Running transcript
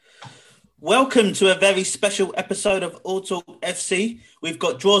Welcome to a very special episode of All Talk FC. We've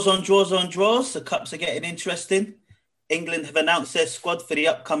got draws on draws on draws. The cups are getting interesting. England have announced their squad for the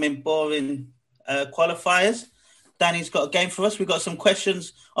upcoming boring qualifiers. Danny's got a game for us. We've got some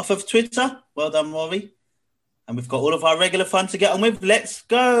questions off of Twitter. Well done, Rory. And we've got all of our regular fun to get on with. Let's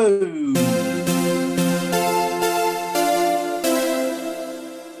go.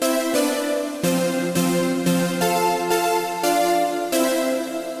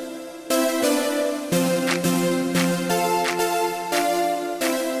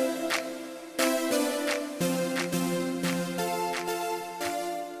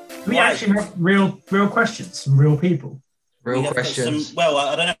 We actually have real questions from real people. Real questions.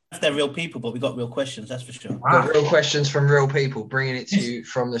 I don't know if they're real people, but we got real questions, that's for sure. Wow. Real questions from real people, bringing it to you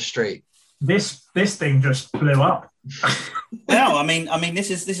from the street. This thing just blew up. Well, I mean, this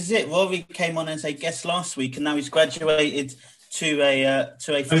is it. Rory came on as a guest last week, and now he's graduated to a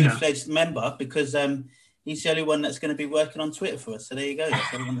full-fledged member because he's the only one that's going to be working on Twitter for us. So there you go.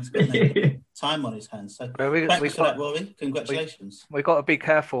 That's the only one that's got no time on his hands. So thanks for that, Rory. Congratulations. We've got to be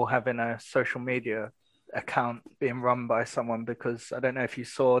careful having a social media account being run by someone because I don't know if you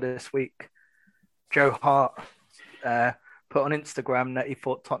saw this week, Joe Hart put on Instagram that he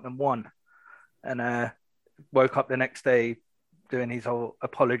thought Tottenham won and woke up the next day doing his whole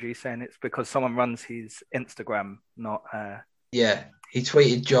apology saying it's because someone runs his Instagram, not... Yeah, he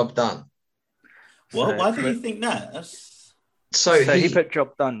tweeted job done. What? Why do you think that? So he put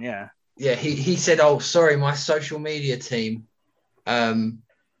job done, yeah. Yeah, he said, oh, sorry, my social media team had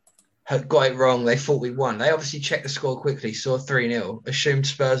got it wrong. They thought we won. They obviously checked the score quickly, saw 3-0, assumed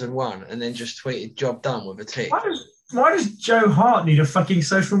Spurs had won, and then just tweeted job done with a tick. Why does Joe Hart need a fucking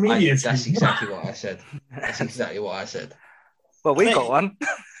social media team? That's exactly what I said. That's exactly what I said. Well, we got one.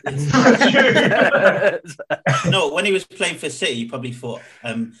 No, when he was playing for City, he probably thought,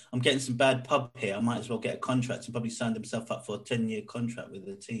 I'm getting some bad pub here. I might as well get a contract, and probably signed himself up for a 10-year contract with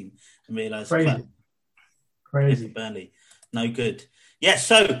the team and realised Crazy. Burnley. No good. Yeah,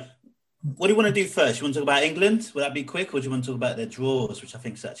 so what do you want to do first? You want to talk about England? Will that be quick, or do you want to talk about their draws, which I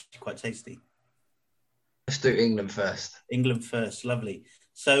think is actually quite tasty? Let's do England first. England first, lovely.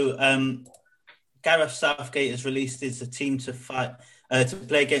 So Gareth Southgate has released his team to fight to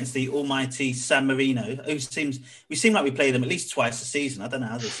play against the almighty San Marino, who we seem like we play them at least twice a season. I don't know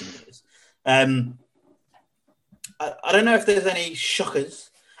how this thing goes. I don't know if there's any shockers.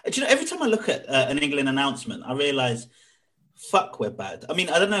 Do you know, every time I look at an England announcement, I realise, fuck, we're bad. I mean,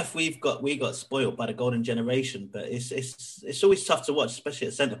 I don't know if we got spoiled by the golden generation, but it's always tough to watch, especially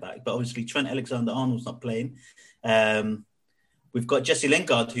at centre back. But obviously, Trent Alexander-Arnold's not playing. We've got Jesse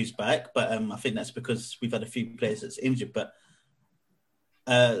Lingard who's back, but I think that's because we've had a few players that's injured. But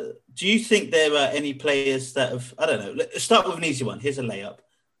do you think there are any players that have? I don't know. Let's start with an easy one. Here's a layup.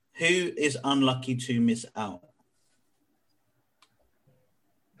 Who is unlucky to miss out?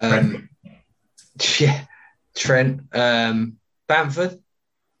 Yeah, Trent, Bamford,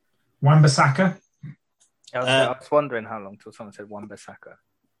 Wan-Bissaka. I was wondering how long till someone said Wan-Bissaka.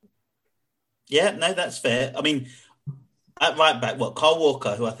 Yeah, no, that's fair. I mean, at right back, Kyle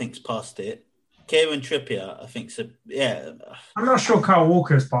Walker, who I think's past it. Kieran Trippier, I think so. Yeah, I'm not sure Kyle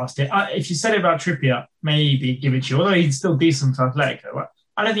Walker's past it. If you said it about Trippier, maybe give it to you. Although he's still decent athletic.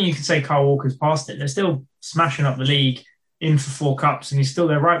 I don't think you can say Kyle Walker's past it. They're still smashing up the league, in for 4 cups, and he's still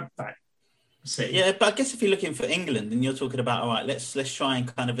their right back. City. Yeah, but I guess if you're looking for England and you're talking about, all right, let's try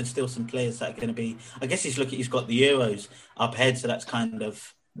and kind of instill some players that are going to be. I guess he's got the Euros up ahead, so that's kind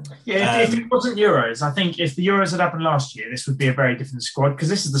of. Yeah, if it wasn't Euros, I think if the Euros had happened last year, this would be a very different squad because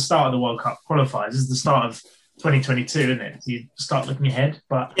this is the start of the World Cup qualifiers. This is the start of 2022, isn't it? You start looking ahead,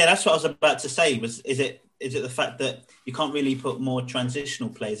 but yeah, that's what I was about to say. Is it the fact that you can't really put more transitional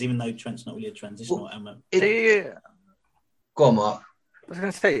players, even though Trent's not really a transitional element? Go on, Mark. I was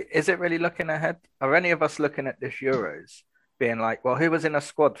going to say, is it really looking ahead? Are any of us looking at this Euros being like, well, who was in a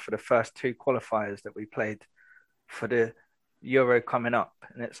squad for the first 2 qualifiers that we played for the Euro coming up?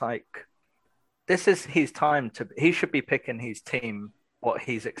 And it's like, this is his time he should be picking his team, what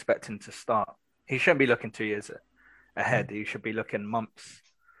he's expecting to start. He shouldn't be looking 2 years ahead. He should be looking months.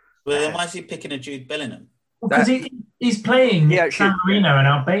 Well, then why is he picking a Jude Bellingham? Because he's playing San Marino and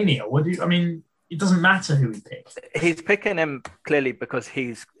Albania. It doesn't matter who he picks. He's picking him clearly because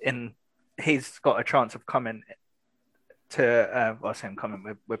he's got a chance of coming to.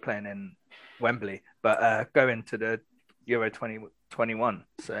 We're playing in Wembley, but going to the Euro 2021.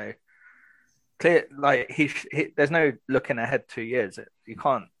 So clear, like there's no looking ahead 2 years. You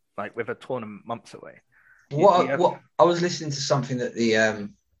can't with a tournament months away. What I was listening to something that the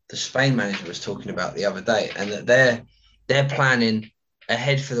Spain manager was talking about the other day, and that they're planning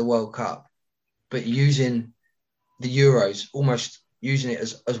ahead for the World Cup but using the Euros, almost using it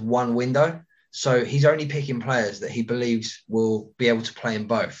as one window. So he's only picking players that he believes will be able to play in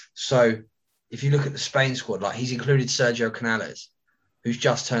both. So if you look at the Spain squad, like he's included Sergio Canales, who's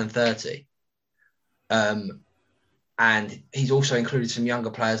just turned 30. And he's also included some younger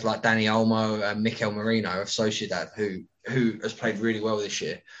players like Dani Olmo and Mikel Merino of Sociedad, who has played really well this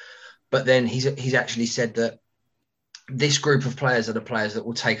year. But then he's actually said that this group of players are the players that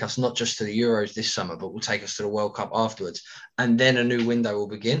will take us not just to the Euros this summer, but will take us to the World Cup afterwards. And then a new window will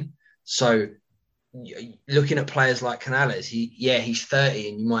begin. So looking at players like Canales, he's 30,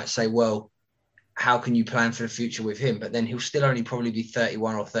 and you might say, well, how can you plan for the future with him? But then he'll still only probably be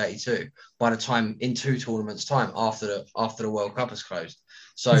 31 or 32 by the time in 2 tournaments' time after the World Cup is closed.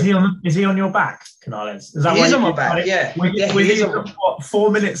 So is he on your back, Canales? Is that he why is on you my back? Yeah. What 4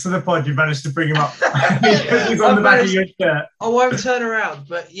 minutes of the pod you managed to bring him up? He's on the back of your shirt. I won't turn around,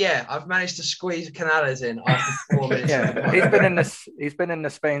 but yeah, I've managed to squeeze Canales in after 4 minutes. Yeah, he's been in the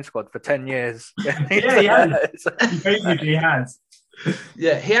Spain squad for 10 years. Yeah, he has. He basically has.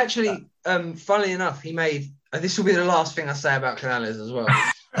 Yeah, he actually, funnily enough, he made. This will be the last thing I say about Canales as well.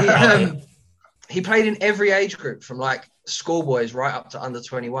 He played in every age group from like schoolboys right up to under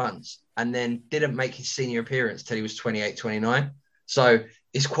 21s, and then didn't make his senior appearance till he was 28, 29. So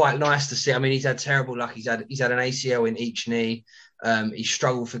it's quite nice to see. I mean, he's had terrible luck. He's had an ACL in each knee. He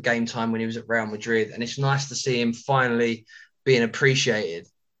struggled for game time when he was at Real Madrid, and it's nice to see him finally being appreciated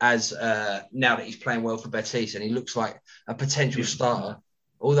as now that he's playing well for Betis, and he looks like a potential starter.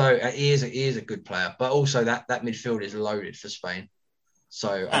 Although he is a good player, but also that midfield is loaded for Spain.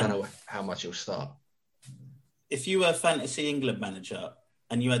 So I don't know how much he'll start. If you were a Fantasy England manager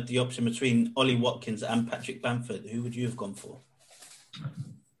and you had the option between Ollie Watkins and Patrick Bamford, who would you have gone for?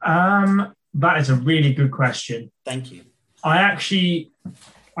 That is a really good question. Thank you. I actually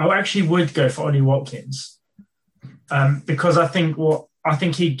would go for Ollie Watkins because I think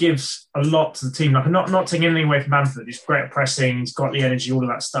he gives a lot to the team. Like, not taking anything away from Bamford. He's great at pressing. He's got the energy, all of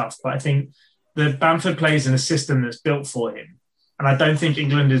that stuff. But I think the Bamford plays in a system that's built for him. And I don't think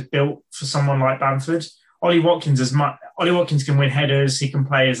England is built for someone like Bamford. Ollie Watkins can win headers. He can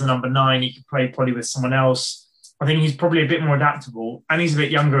play as a number 9. He can play probably with someone else. I think he's probably a bit more adaptable. And he's a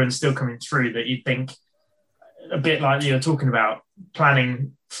bit younger and still coming through, that you'd think a bit like you're talking about,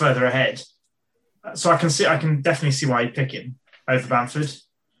 planning further ahead. So I can definitely see why you pick him over Bamford.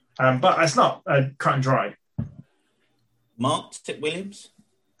 But it's not cut and dry. Mark, Tip Williams?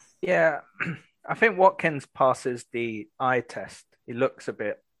 Yeah, I think Watkins passes the eye test. He looks a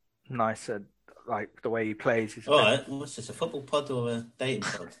bit nicer, like the way he plays. All right, what's this, a football pod or a dating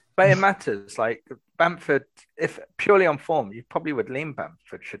pod? But it matters. Like Bamford, if purely on form, you probably would lean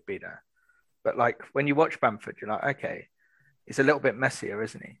Bamford should be there. But like when you watch Bamford, you're like, okay, he's a little bit messier,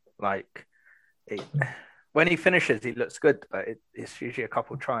 isn't he? Like when he finishes, he looks good, but it's usually a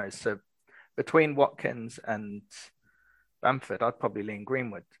couple of tries. So between Watkins and Bamford, I'd probably lean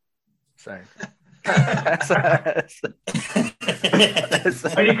Greenwood. So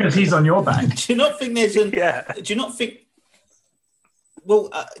only because he's on your back. Do you not think there's an? Yeah. Do you not think?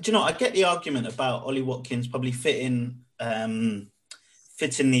 Well, do you know? I get the argument about Ollie Watkins probably fitting the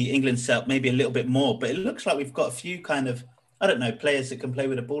England setup maybe a little bit more, but it looks like we've got a few kind of, I don't know, players that can play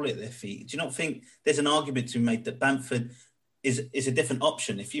with a ball at their feet. Do you not think there's an argument to be made that Bamford is a different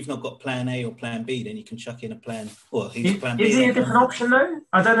option? If you've not got plan A or plan B, then you can chuck in a plan. Well, he's plan B. Is he a different option though?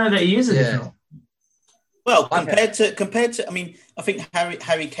 I don't know that he is a different option. Well, compared to, I mean, I think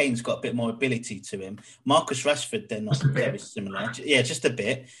Harry Kane's got a bit more ability to him. Marcus Rashford, they're not very similar. Yeah, just a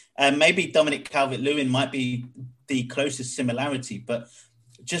bit. Maybe Dominic Calvert-Lewin might be the closest similarity, but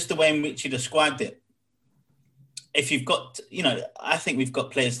just the way in which you described it. If you've got, I think we've got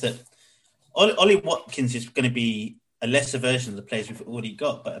players that Ollie Watkins is going to be a lesser version of the players we've already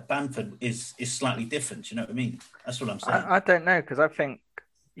got, but Bamford is slightly different. Do you know what I mean? That's what I'm saying. I don't know, because I think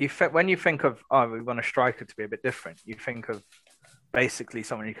when you think of, we want a striker to be a bit different, you think of basically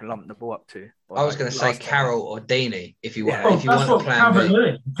someone you can lump the ball up to. I was going to say Carroll or Deeney if you want. If you want to plan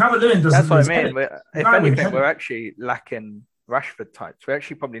Calvert-Lewin doesn't. That's what I mean. If anything, we're actually lacking Rashford types. We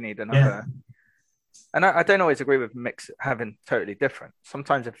actually probably need another. Yeah. And I don't always agree with mix having totally different.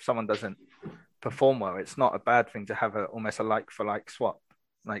 Sometimes if someone doesn't perform well, it's not a bad thing to have almost a like for like swap.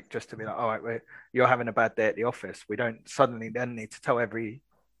 Like just to be like, all right, you're having a bad day at the office. We don't suddenly then need to tell every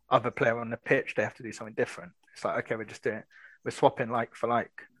other player on the pitch they have to do something different. It's like, okay, we're swapping like for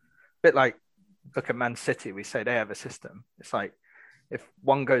like. A bit like, look at Man City, we say they have a system. It's like, if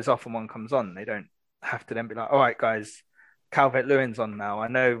one goes off and one comes on, they don't have to then be like, all right, guys, Calvert-Lewin's on now. I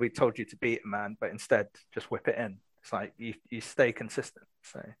know we told you to beat a man, but instead just whip it in. It's like you stay consistent.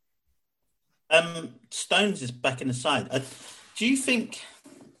 So Stones is back in the side. Do you think?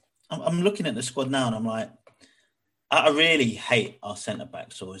 I'm looking at the squad now, and I'm like, I really hate our centre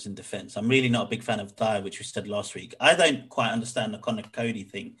backs always in defence. I'm really not a big fan of Dyer, which we said last week. I don't quite understand the Connor Cody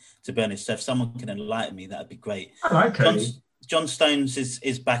thing, to be honest. So if someone can enlighten me, that'd be great. I like Cody. John Stones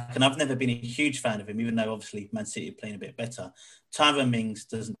is back, and I've never been a huge fan of him, even though obviously Man City are playing a bit better. Tyrone Mings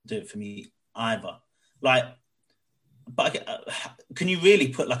doesn't do it for me either. But can you really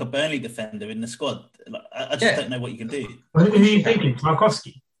put like a Burnley defender in the squad? I just don't know what you can do. Who are you thinking?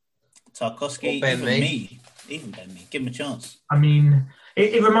 Tarkowski, even me. Even Ben Mee. Give him a chance. I mean,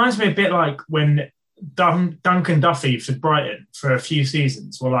 it reminds me a bit like when Duncan Duffy for Brighton for a few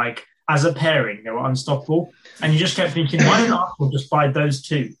seasons were like, as a pairing, they were unstoppable. And you just kept thinking, why don't Arsenal just buy those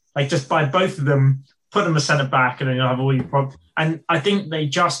two? Like, just buy both of them, put them a centre back, and then you'll have all your problems. And I think they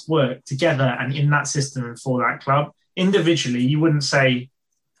just work together and in that system and for that club. Individually, you wouldn't say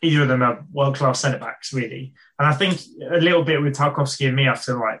either of them are world-class centre-backs, really. And I think a little bit with Tarkowski and me, I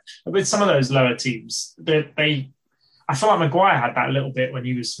feel like, with some of those lower teams, I feel like Maguire had that a little bit when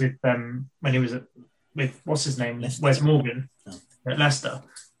he was with with what's his name, Leicester. Wes Morgan at Leicester.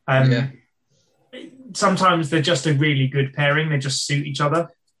 Sometimes they're just a really good pairing. They just suit each other.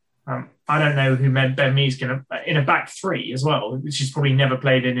 I don't know who Ben Mee's going to, in a back three as well, which he's probably never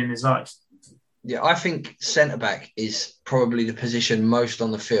played in his life. Yeah, I think centre-back is probably the position most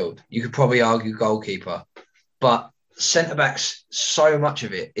on the field. You could probably argue goalkeeper, but centre-backs, so much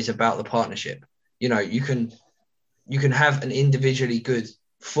of it is about the partnership. You know, you can have an individually good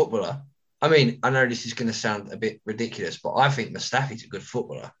footballer. I mean, I know this is going to sound a bit ridiculous, but I think Mustafi's a good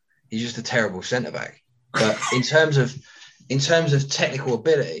footballer. He's just a terrible centre-back. But in terms of technical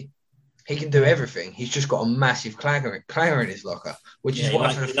ability, he can do everything. He's just got a massive clanger in his locker, which is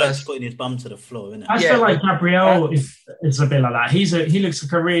why for the first putting his bum to the floor, isn't it? I feel like Gabriel is a bit like that. He looks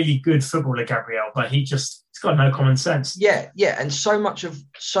like a really good footballer, Gabriel, but he's got no common sense. Yeah, and so much of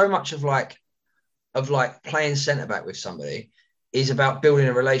playing centre back with somebody is about building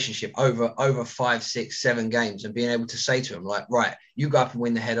a relationship over 5, 6, 7 games and being able to say to him, like, right, you go up and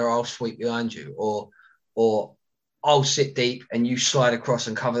win the header, I'll sweep behind you, or I'll sit deep and you slide across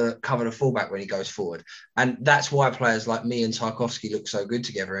and cover the fullback when he goes forward. And that's why players like me and Tarkowski look so good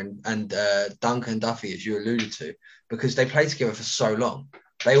together, and Duncan Duffy, as you alluded to, because they played together for so long.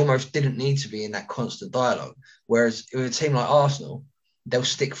 They almost didn't need to be in that constant dialogue. Whereas with a team like Arsenal, they'll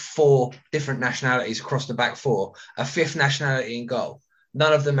stick 4 different nationalities across the back 4, a 5th nationality in goal,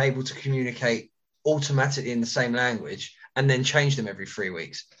 none of them able to communicate automatically in the same language, and then change them every 3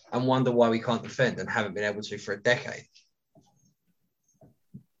 weeks and wonder why we can't defend and haven't been able to for a decade.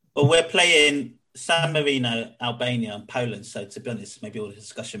 Well, we're playing San Marino, Albania, and Poland. So to be honest, maybe all the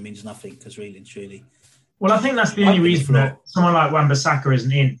discussion means nothing because really and truly. Well, I think that's the only reason that someone like Wan-Bissaka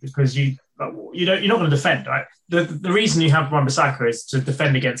isn't in, because you're not going to defend, right? The reason you have Wan-Bissaka is to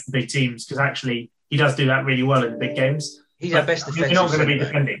defend against the big teams, because actually he does do that really well in the big games. He's our best defensive. You're not going to be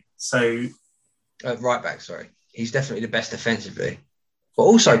defending, so right back. Sorry, he's definitely the best defensively. But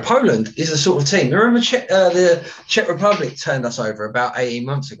also, Poland is the sort of team. Remember, the Czech Republic turned us over about 18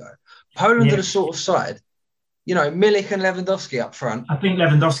 months ago. Poland are the sort of side, you know, Milik and Lewandowski up front. I think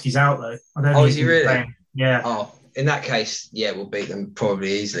Lewandowski's out though. I don't is he really? Playing. Yeah. Oh, in that case, yeah, we'll beat them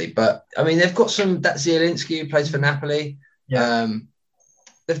probably easily. But I mean, they've got that Zielinski who plays for Napoli. Yeah.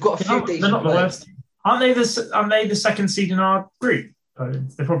 They've got a few decent. They're not the worst. Aren't they the second seed in our group?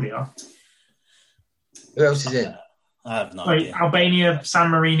 Poland. They probably are. Who else is in? I have no idea. Albania, San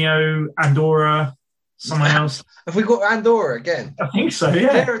Marino, Andorra, someone else. Have we got Andorra again? I think so,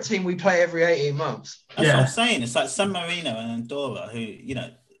 yeah. They're a team we play every 18 months. That's what I'm saying. It's like San Marino and Andorra who, you know,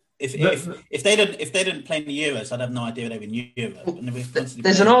 if they didn't play in the Euros, I'd have no idea they were in Europe. Well,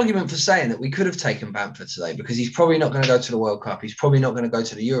 there's an argument for saying that we could have taken Bamford today because he's probably not going to go to the World Cup. He's probably not going to go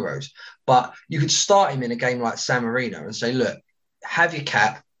to the Euros. But you could start him in a game like San Marino and say, look, have your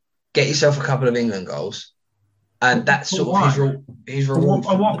cap, get yourself a couple of England goals. And that's sort of his reward.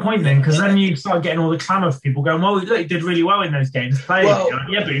 At what point then? Because then you start getting all the clamour for people going, well, look, he did really well in those games. But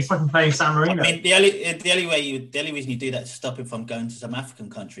he's fucking playing San Marino. I mean, the only reason you do that is to stop him from going to some African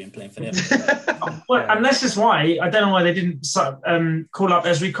country and playing for them. And that's just why, I don't know why they didn't call up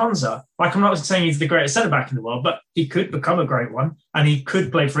Ezri Konsa. Like, I'm not saying he's the greatest centre-back in the world, but he could become a great one, and he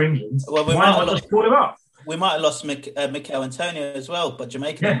could play for England. Well, why not just call him up? We might have lost Mikel Antonio as well, but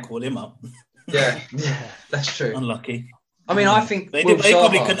Jamaica didn't call him up. Yeah, that's true. Unlucky. I mean, I think they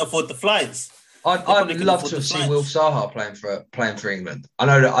probably couldn't afford the flights. I'd love to have seen Wilf Zaha playing for England. I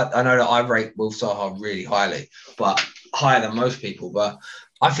know that I rate Wilf Zaha really highly, but higher than most people. But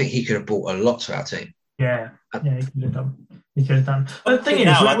I think he could have brought a lot to our team. Yeah, he could have done. he could have done. But the thing is,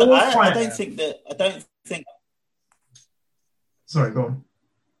 now, we're all I quite... don't think that. I don't think. Sorry, go on.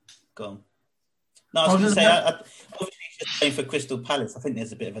 Go on. No, I was going to say. Obviously, he's just playing for Crystal Palace. I think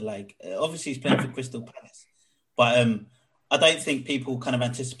there's a bit of a lag. Obviously, he's playing for Crystal Palace, but I don't think people kind of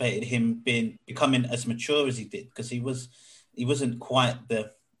anticipated him becoming as mature as he did, because he wasn't quite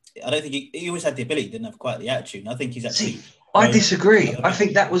the. I don't think he always had the ability, didn't have quite the attitude. And I think he's actually. I disagree. I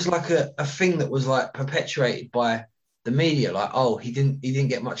think that was like a thing that was like perpetuated by the media. Like, oh, he didn't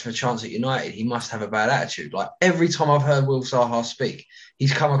get much of a chance at United. He must have a bad attitude. Like every time I've heard Will Zaha speak,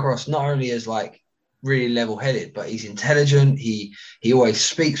 he's come across not only as like really level-headed, but he's intelligent. He always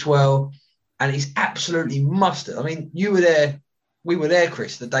speaks well, and he's absolutely mustard. I mean, you were there, we were there,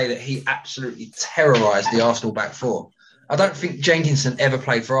 Chris, the day that he absolutely terrorised the Arsenal back four. I don't think Jenkinson ever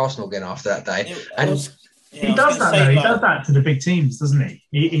played for Arsenal again after that day. He does that though. He does that to the big teams, doesn't he?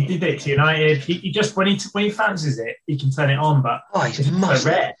 He did it to United. He just when he fancies it, he can turn it on. But he's so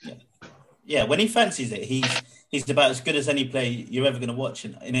rare. Yeah, when he fancies it, he's about as good as any player you're ever going to watch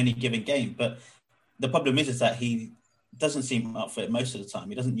in any given game. But the problem is that he doesn't seem up for it most of the time.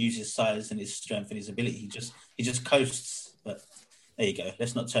 He doesn't use his size and his strength and his ability. He just coasts. But there you go.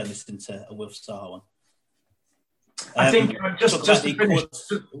 Let's not turn this into a Wilf Zaha one. I think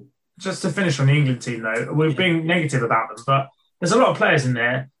just to finish on the England team, though, we're being negative about them, but there's a lot of players in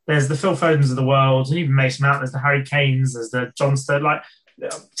there. There's the Phil Fodens of the world, and even Mason Mount. There's the Harry Kanes. There's the John Sturridge. Like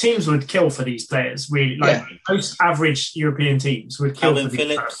teams would kill for these players. Really, most average European teams would kill for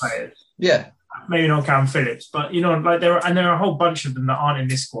these kind of players. Yeah, maybe not Calvin Phillips, but there are a whole bunch of them that aren't in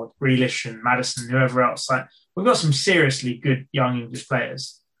this squad. Grealish and Maddison, whoever else. Like we've got some seriously good young English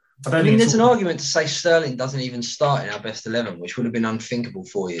players. I mean, there's an argument to say Sterling doesn't even start in our best 11, which would have been unthinkable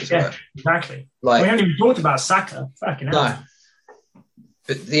 4 years ago. Exactly. Like, we haven't even talked about Saka. Fucking hell. No.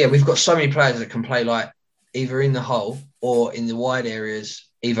 But yeah, we've got so many players that can play like either in the hole or in the wide areas,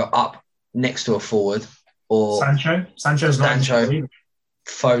 either up next to a forward or Sancho,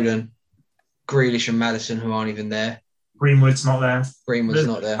 Foden, Grealish and Maddison, who aren't even there. Greenwood's not there.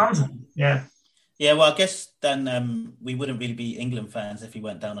 Not there. Yeah. Yeah, well, I guess then we wouldn't really be England fans if he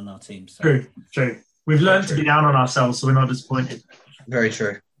went down on our team. So. True. We've learned to be down on ourselves, so we're not disappointed. Very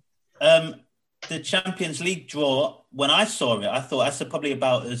true. The Champions League draw, when I saw it, I thought that's probably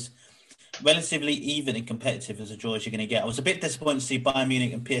about as relatively even and competitive as a draw as you're going to get. I was a bit disappointed to see Bayern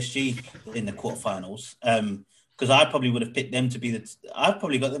Munich and PSG in the quarterfinals, because I probably would have picked them to be I've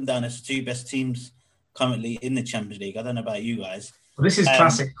probably got them down as the two best teams currently in the Champions League. I don't know about you guys. Well, this is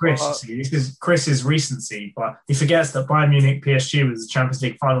classic Chris. This is Chris's recency, but he forgets that Bayern Munich PSG was the Champions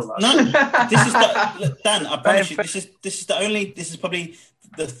League final last year. No, this is Dan. I promise you, this is probably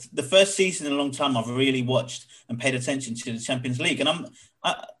the first season in a long time I've really watched and paid attention to the Champions League. And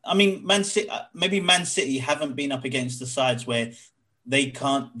I mean, Man City haven't been up against the sides where they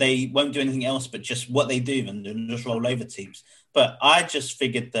won't do anything else but just what they do and just roll over teams. But I just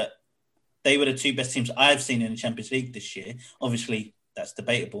figured that they were the two best teams I've seen in the Champions League this year. Obviously, that's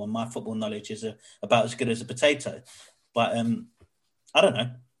debatable, and my football knowledge is about as good as a potato. But I don't know.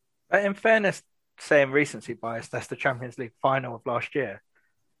 But in fairness, saying recency bias, that's the Champions League final of last year.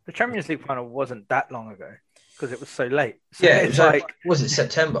 The Champions League final wasn't that long ago because it was so late. So yeah, it was was it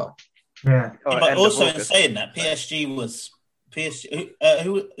September? Yeah. But also in saying that, PSG. Who was?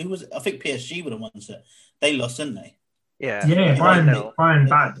 I think PSG were the ones that they lost, didn't they? Yeah, Bayern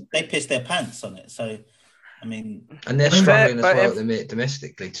bad. They pissed their pants on it. So, I mean, and they're struggling as well at the minute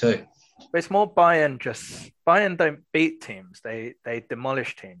domestically too. But it's more Bayern don't beat teams; they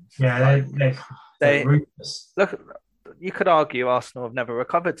demolish teams. Yeah, they look. You could argue Arsenal have never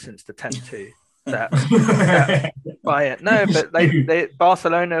recovered since the 10-2. That Bayern. No, but they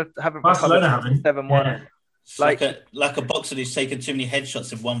Barcelona haven't recovered since 7-1. Yeah. Like a boxer who's taken too many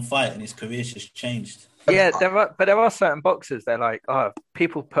headshots in one fight and his career's just changed. Yeah, there are certain boxers. They're like,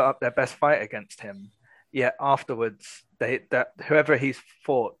 people put up their best fight against him. Yet afterwards, whoever he's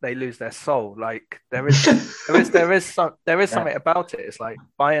fought, they lose their soul. Like there is something about it. It's like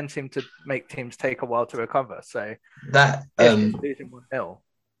Bayern seem to make teams take a while to recover. So that losing 1-0.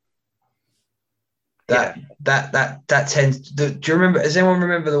 That tends. Do you remember? Does anyone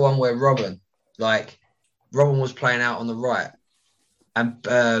remember the one where Robin was playing out on the right, and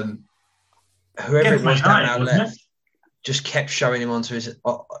whoever it was down our left just kept showing him onto his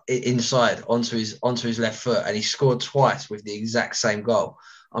inside onto his left foot, and he scored twice with the exact same goal.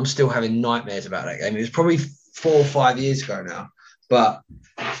 I'm still having nightmares about that game. It was probably 4 or 5 years ago now, but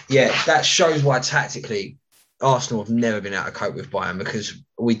yeah, that shows why tactically Arsenal have never been able to cope with Bayern, because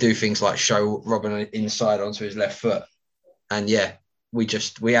we do things like show Robin inside onto his left foot, and yeah, we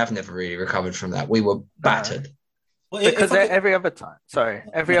have never really recovered from that. We were battered. Well, if Because I could- every other No,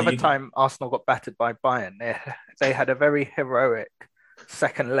 you go. time Arsenal got battered by Bayern, they had a very heroic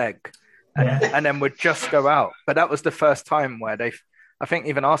second leg, and then would just go out. But that was the first time where I think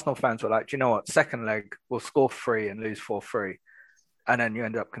even Arsenal fans were like, do you know what? Second leg, we'll score 3 and lose 4-3, and then you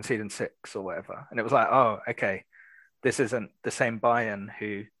end up conceding 6 or whatever. And it was like, oh, okay, this isn't the same Bayern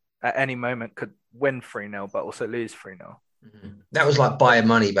who at any moment could win 3-0 but also lose 3-0. That was like Bayern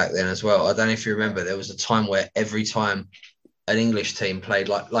money back then as well. I don't know if you remember, there was a time where every time an English team played,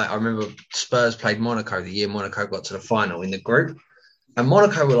 like I remember Spurs played Monaco the year Monaco got to the final in the group, and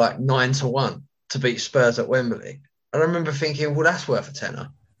Monaco were like 9-1 to beat Spurs at Wembley. And I remember thinking, well, that's worth a tenner.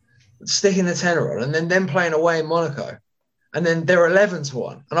 Sticking the tenner on, and then them playing away in Monaco, and then they're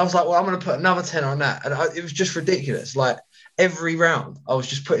 11-1. And I was like, well, I'm going to put another tenner on that. And it was just ridiculous. Like every round, I was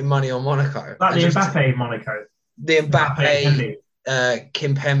just putting money on Monaco. Like the Mbappe Monaco. The Mbappe,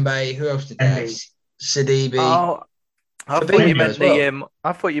 Kimpembe, who else did they have? Sidibe. Oh, I thought Fabinho you meant as well.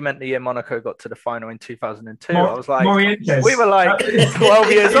 the year Monaco got to the final in 2002. Mor- I was like, Morientes. we were like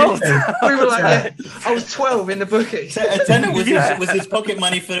 12 years old. We were like, yeah, I was 12 in the bookies. A tenner was his pocket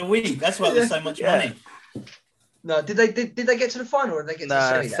money for the week. That's why it was so much money. No, did they get to the final or did they get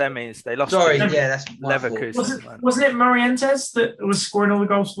to the semi? Semis. They lost. Sorry, to yeah, that's my fault. Leverkusen. Wasn't it Morientes that was scoring all the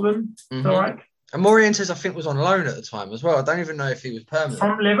goals for them? Mhm. All right. And Morientes, I think, was on loan at the time as well. I don't even know if he was permanent.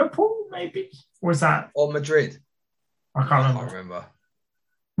 From Liverpool, maybe? Or was that? Or Madrid. I can't I remember. can't remember.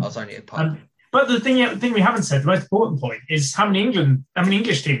 I was only a pub. But the thing we haven't said, the most important point, is how many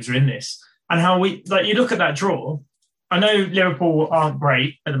English teams are in this, and how you look at that draw. I know Liverpool aren't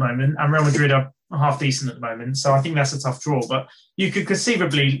great at the moment, and Real Madrid are half decent at the moment, so I think that's a tough draw. But you could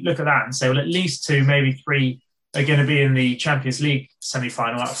conceivably look at that and say, well, at least 2, maybe 3 are going to be in the Champions League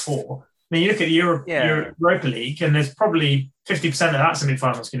semi-final out of 4. Then you look at the Europa League, and there's probably 50% of that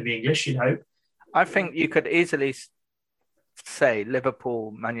semi-final is going to be English, you'd hope. I think you could easily say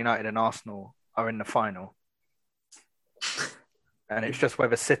Liverpool, Man United, and Arsenal are in the final, and it's just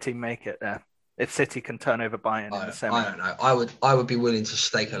whether City make it there. If City can turn over Bayern in the semi, I don't know. I would be willing to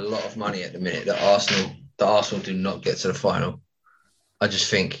stake a lot of money at the minute that Arsenal do not get to the final. I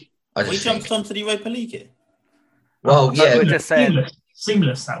just think. We jumped onto the Europa League here. Well, yeah, we're just saying.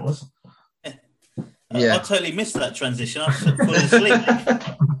 Seamless that was. Yeah. I totally missed that transition. I was falling asleep.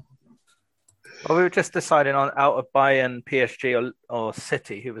 Well, we were just deciding on out of Bayern, PSG, or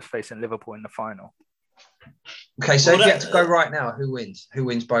City, who was facing Liverpool in the final. Okay, so if you had to go right now, who wins? Who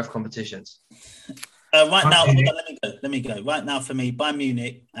wins both competitions? Right now, let me go. Right now, for me, Bayern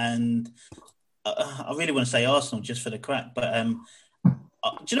Munich, and I really want to say Arsenal just for the crack. But do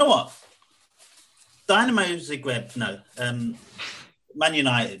you know what? Dynamo Zagreb, no. Man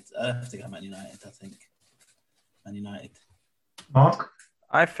United. I have to go Man United, I think. Man United. Mark?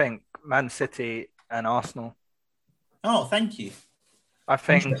 I think Man City and Arsenal. Oh, thank you. I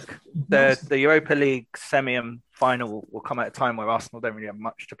think the Europa League semi and final will come at a time where Arsenal don't really have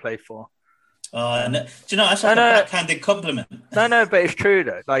much to play for. No. Do you know, that's like a backhanded compliment. No, but it's true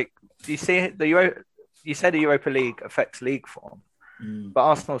though. Like, you see, you said the Europa League affects league form, but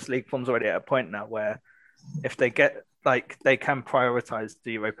Arsenal's league form's already at a point now where if they get, like, they can prioritise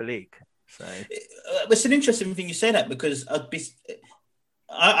the Europa League. So it's an interesting thing you say that, because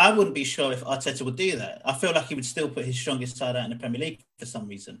I wouldn't be sure if Arteta would do that. I feel like he would still put his strongest side out in the Premier League for some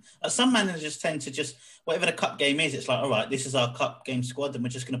reason. Some managers tend to just, whatever the cup game is, it's like, all right, this is our cup game squad and we're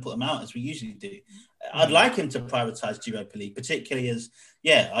just going to put them out as we usually do. I'd like him to prioritise the Europa League, particularly as,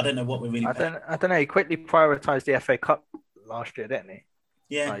 I don't know what we're really... I don't know. He quickly prioritised the FA Cup last year, didn't he?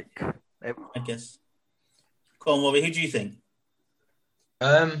 Yeah, I guess. Go on, Robbie, who do you think?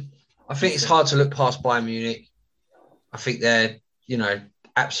 I think it's hard to look past Bayern Munich. I think they're,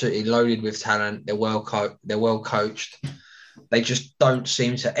 absolutely loaded with talent. They're well coached. They just don't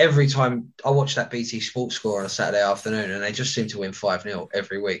seem to. Every time I watch that BT Sports score on a Saturday afternoon, and they just seem to win 5-0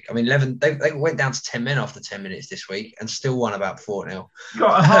 every week. I mean, they went down to 10 men after 10 minutes this week and still won about 4-0.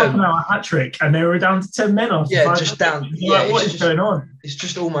 Got a half an hour hat trick, and they were down to 10 men after. Yeah, just down. Yeah, what is going on? It's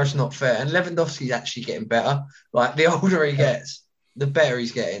just almost not fair. And Lewandowski's actually getting better. Like, the older he gets, the better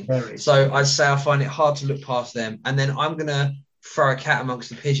he's getting. So I'd say I find it hard to look past them. And then I'm gonna throw a cat amongst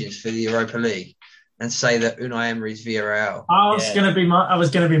the pigeons for the Europa League and say that Unai Emery's Villarreal. I was going to be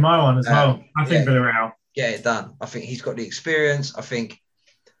my one as well. I think Villarreal. Get it done. I think he's got the experience. I think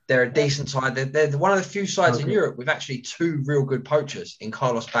they're a decent side. They're one of the few sides in Europe with actually 2 real good poachers in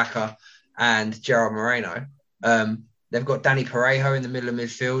Carlos Bacca and Gerard Moreno. They've got Danny Parejo in the middle of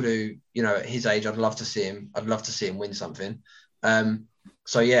midfield, who, at his age, I'd love to see him win something. I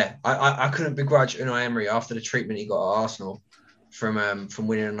couldn't begrudge Unai Emery after the treatment he got at Arsenal from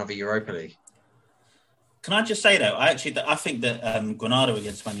winning another Europa League. Can I just say though, I think that Granada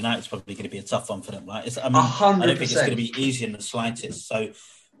against Man United is probably going to be a tough one for them. Right? I don't think it's going to be easy in the slightest. So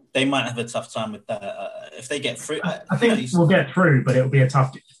they might have a tough time with that. If they get through, I think we'll get through, but it'll be a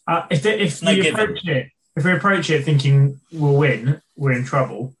tough. If we approach it thinking we'll win, we're in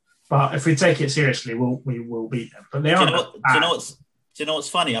trouble. But if we take it seriously, we will beat them. But they are. Do you know what's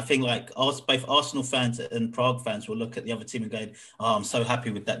funny? I think like both Arsenal fans and Prague fans will look at the other team and go, "Oh, I'm so happy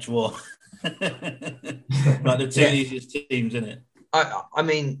with that draw." Like the two easiest teams, isn't it? I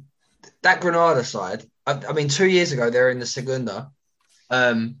mean, that Granada side. I mean, 2 years ago they were in the Segunda.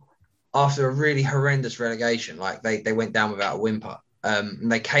 After a really horrendous relegation, like they went down without a whimper.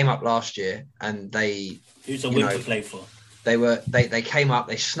 And they came up last year, and who's a whimper play for? They came up,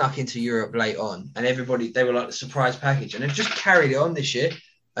 they snuck into Europe late on, and they were like the surprise package, and they've just carried it on this year.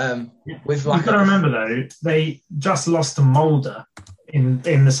 With like, you've got to remember though, they just lost to Molde in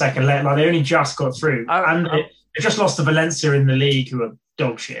the second leg. Like they only just got through, they just lost to Valencia in the league, who are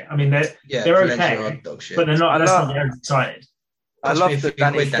dog shit. I mean, they're okay, but they're not. That's not very excited. I love that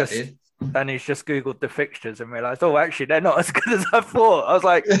Danny's just Googled the fixtures and realised, oh, actually, they're not as good as I thought. I was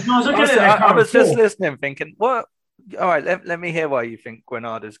like, I was just listening, thinking, what? All right, let me hear why you think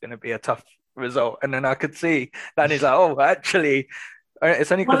Granada's going to be a tough result. And then I could see Danny's like, oh, actually,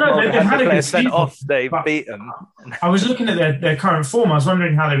 it's only because they had a player sent off, they beat them. I was looking at their current form. I was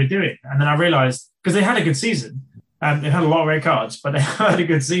wondering how they were doing. And then I realised, because they had a good season, they had a lot of red cards, but they had a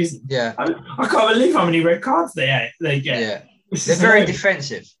good season. Yeah. I can't believe how many red cards they get. Yeah. They're very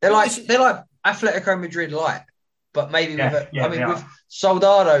defensive. They're like Atletico Madrid light, but maybe with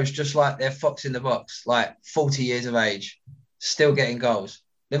Soldado's just like they're fox in the box, like 40 years of age, still getting goals.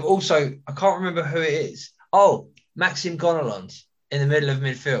 They've also, I can't remember who it is. Oh, Maxim Gonalons in the middle of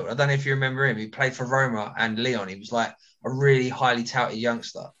midfield. I don't know if you remember him. He played for Roma and Lyon. He was like a really highly touted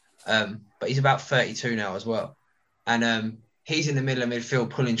youngster, but he's about 32 now as well, and he's in the middle of midfield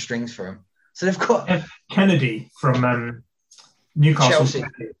pulling strings for him. So they've got Kennedy from Newcastle. Chelsea.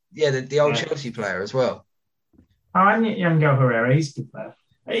 Yeah, the old Chelsea player as well. And Yangel Herrera, he's a good player.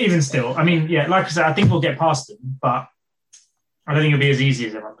 Even still, I mean, yeah, like I said, I think we'll get past them, but I don't think it'll be as easy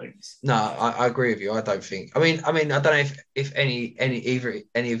as everyone thinks. No, I agree with you. I don't think. I mean, I don't know if any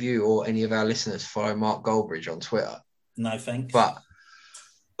of you or any of our listeners follow Mark Goldbridge on Twitter. No, thanks. But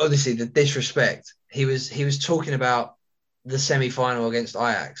obviously, the disrespect. He was talking about the semi-final against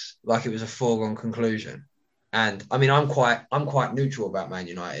Ajax like it was a foregone conclusion. And I mean, I'm quite neutral about Man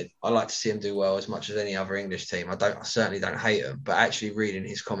United. I like to see them do well as much as any other English team. I certainly don't hate them, but actually reading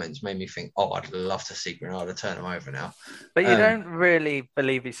his comments made me think, oh, I'd love to see Granada turn them over now. But you don't really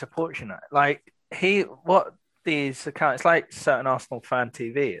believe he supports United. Like these accounts, like certain Arsenal fan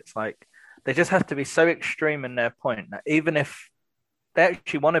TV, it's like they just have to be so extreme in their point that even if they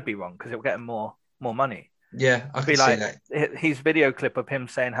actually want to be wrong because it'll get them more money. Yeah, I could see that. His video clip of him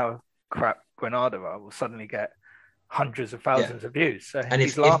saying how crap Granada will suddenly get hundreds of thousands of views. So and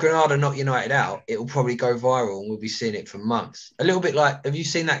if Granada knock United out, it will probably go viral and we'll be seeing it for months. A little bit like, have you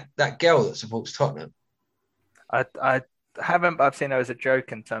seen that girl that supports Tottenham? I haven't, but I've seen her as a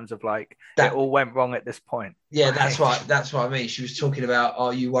joke in terms of like it all went wrong at this point. Yeah, that's what I mean. She was talking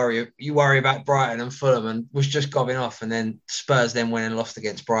about, you worry about Brighton and Fulham, and was just gobbing off, and then Spurs then went and lost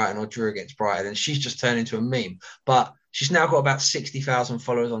against Brighton or drew against Brighton, and she's just turned into a meme. But she's now got about 60,000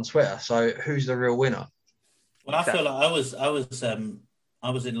 followers on Twitter. So who's the real winner? Well, I feel like I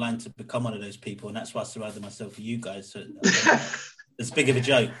was in line to become one of those people, and that's why I surrounded myself with you guys. So it's big of a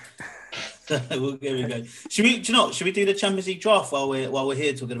joke. Well, here we go. Should we do the Champions League draft while we're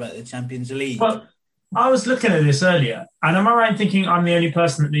here talking about the Champions League? Well, I was looking at this earlier, and am I right in thinking I'm the only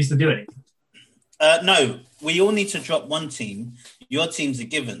person that needs to do it? No, we all need to drop one team. Your teams are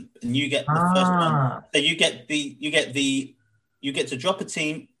given, and you get the first one. So you get to drop a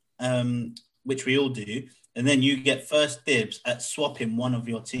team, which we all do, and then you get first dibs at swapping one of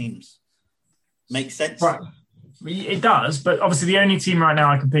your teams. Make sense? Right. It does, but obviously the only team right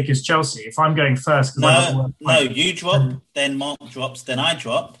now I can pick is Chelsea. If I'm going first, no, you drop, then Mark drops, then I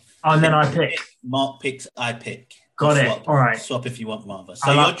drop, and then I pick. Mark picks, I pick. Got it. Swap. All right. Swap if you want, rather. So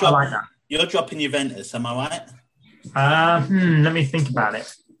I like that. You're dropping Juventus, am I right? Let me think about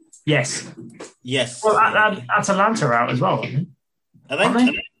it. Yes. Well, Atalanta are out as well, aren't they? Are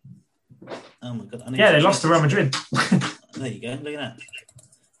they? Oh my god! Yeah, they lost to Real Madrid. There you go. Look at that.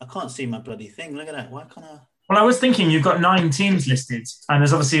 I can't see my bloody thing. Look at that. Why can't I? Well, I was thinking you've got 9 teams listed, and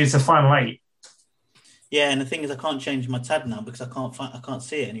there's obviously it's a final 8. Yeah, and the thing is, I can't change my tab now because I can't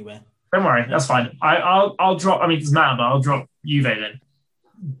see it anywhere. Don't worry, that's fine. I'll drop. I mean, it doesn't matter, but I'll drop Juve then.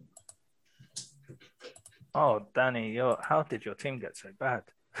 Oh, Danny, how did your team get so bad?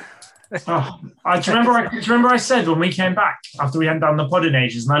 Do you remember I said when we came back after we hadn't done the pod in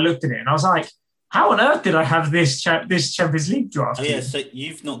ages, and I looked at it and I was like, how on earth did I have this Champions League draft? Oh yeah, so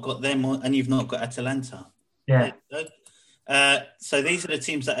you've not got them, and you've not got Atalanta. Yeah. So these are the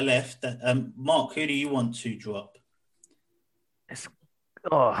teams that are left. Mark, who do you want to drop? It's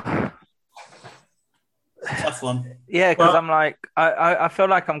tough one. Yeah, because I'm like, I feel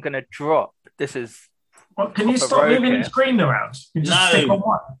like I'm going to drop. This is. What, can you stop moving the screen around? You just stick on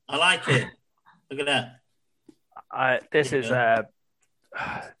one. I like it. Look at that. This is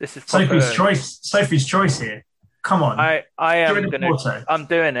Sophie's choice. Sophie's choice here. Come on. I'm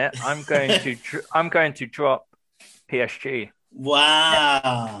doing it. I'm going to drop PSG.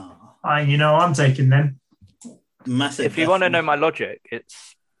 Wow. I'm taking them. Massive. If you want to know my logic,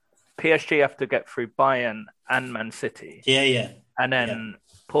 it's PSG have to get through Bayern and Man City. Yeah. And then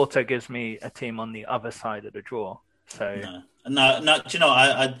Porto gives me a team on the other side of the draw. So no. Do you know?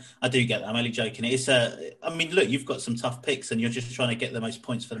 I do get that. I'm only joking. It's look, you've got some tough picks, and you're just trying to get the most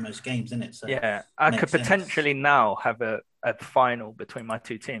points for the most games, isn't it? So yeah, I could potentially now have a final between my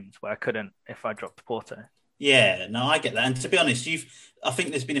two teams where I couldn't if I dropped Porto. Yeah, no, I get that. And to be honest, I think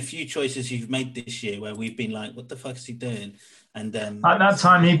there's been a few choices you've made this year where we've been like, what the fuck is he doing? And at that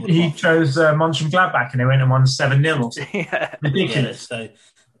time, he chose Mönchengladbach and they went and won 7-0. Yeah. Ridiculous. Yeah, so,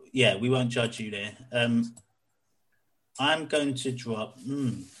 yeah, we won't judge you there. I'm going to drop.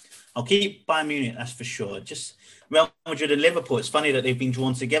 I'll keep Bayern Munich, that's for sure. Just Real Madrid and Liverpool. It's funny that they've been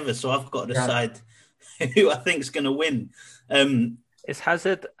drawn together, so I've got to decide who I think is going to win. Is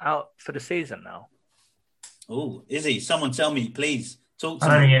Hazard out for the season now? Oh, is he? Someone tell me, please. Talk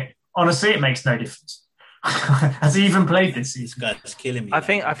to me. Honestly, it makes no difference. Has he even played this season? This guy's killing me. I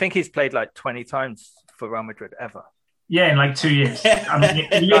think he's played like 20 times for Real Madrid ever. Yeah, in like 2 years.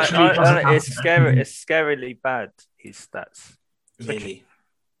 It's scary. It's scarily bad, his stats. Really?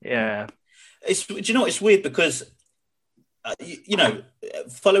 Yeah. Do you know what? It's weird because,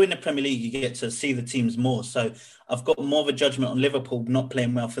 following the Premier League, you get to see the teams more. So I've got more of a judgment on Liverpool not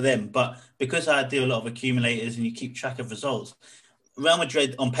playing well for them. But because I do a lot of accumulators and you keep track of results, Real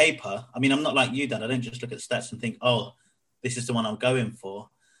Madrid on paper, I'm not like you, Dan. I don't just look at stats and think, oh, this is the one I'm going for.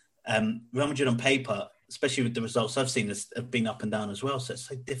 Real Madrid on paper, especially with the results I've seen, have been up and down as well. So it's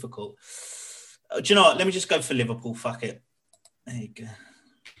so difficult. Do you know what? Let me just go for Liverpool. Fuck it. There you go.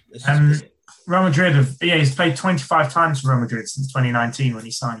 Real Madrid, he's played 25 times for Real Madrid since 2019 when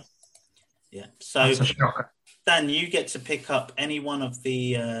he signed. Yeah. So, that's a shocker. Dan, you get to pick up any one of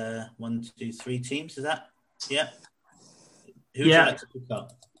the 1, 2, 3 teams. Is that? Yeah. Who would you like to pick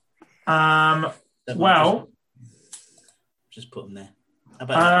up? Just put them there. How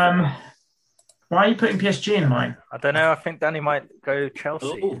about why are you putting PSG in mine? I don't know. I think Danny might go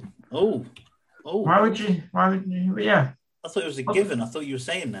Chelsea. Oh. Why would you? Yeah. I thought it was a given. I thought you were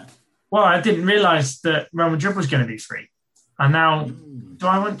saying that. Well, I didn't realise that Real Madrid was going to be free. And now, do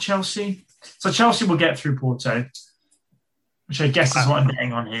I want Chelsea? So Chelsea will get through Porto, which I guess is what I'm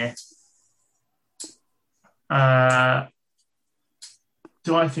getting on here.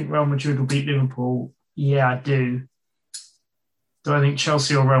 Do I think Real Madrid will beat Liverpool? Yeah, I do. Do I think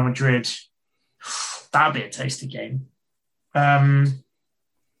Chelsea or Real Madrid? That'd be a tasty game. I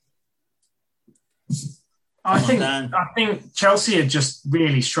think Chelsea are just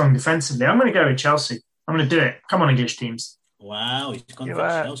really strong defensively. I'm going to go with Chelsea. I'm going to do it. Come on, English teams. Wow, he's gone for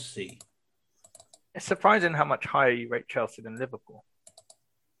Chelsea. It's surprising how much higher you rate Chelsea than Liverpool.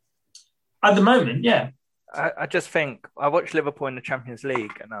 At the moment, yeah. I just think I watched Liverpool in the Champions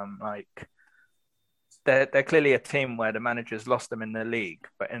League, and I'm like, they're clearly a team where the managers lost them in the league,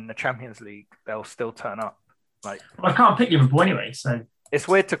 but in the Champions League they'll still turn up. Well, I can't pick Liverpool anyway, so it's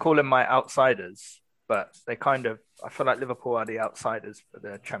weird to call them my outsiders, but they kind of. I feel like Liverpool are the outsiders for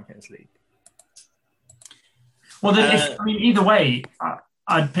the Champions League. Well, either way,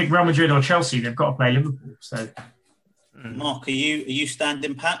 I'd pick Real Madrid or Chelsea. They've got to play Liverpool. So, Mark, are you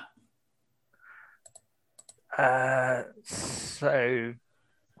standing pat? I've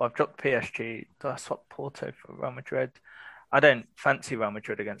dropped PSG. Do I swap Porto for Real Madrid? I don't fancy Real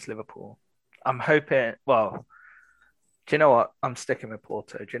Madrid against Liverpool. I'm hoping. Well, do you know what? I'm sticking with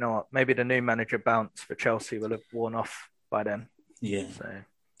Porto. Do you know what? Maybe the new manager bounce for Chelsea will have worn off by then. Yeah. So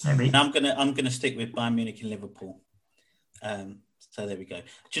maybe. I'm gonna stick with Bayern Munich and Liverpool. So there we go. Do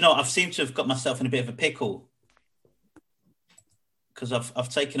you know what? I've seemed to have got myself in a bit of a pickle because I've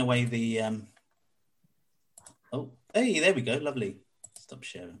taken away the. Oh, hey, there we go. Lovely. Stop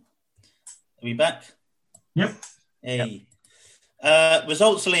sharing. Are we back? Yep. Hey. Yep.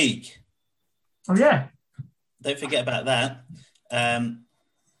 Results League. Oh, yeah. Don't forget about that.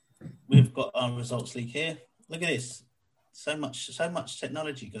 We've got our Results League here. Look at this. So much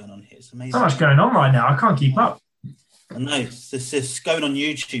technology going on here. It's amazing. So much going on right now. I can't keep up. I know. It's going on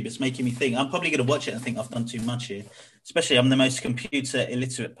YouTube. It's making me think. I'm probably going to watch it and think I've done too much here. Especially, I'm the most computer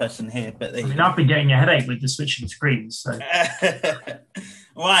illiterate person here. But I've been getting a headache with the switching screens. So.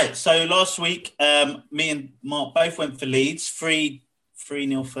 Right. So last week, me and Mark both went for Leeds. 3-0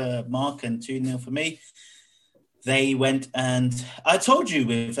 for Mark and 2-0 for me. They went, and I told you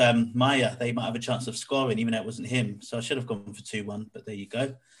with Maya, they might have a chance of scoring, even though it wasn't him. So I should have gone for 2-1, but there you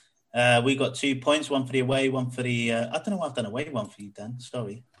go. We got 2 points, one for the away, one for the... I don't know why I've done away one for you, Dan.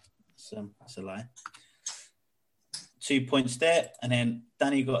 Sorry. That's a lie. 2 points there. And then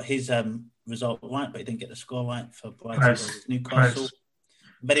Danny got his result right, but he didn't get the score right for Brighton versus Newcastle.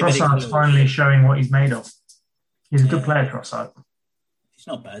 Trossard's finally showing what he's made of. He's a good player, Trossard. He's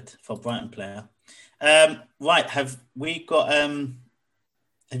not bad for a Brighton player. Right, have you got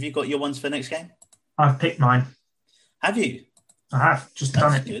your ones for next game? I've picked mine. Have you? I have just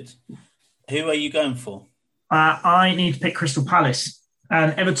done it. Good. Who are you going for? I need to pick Crystal Palace,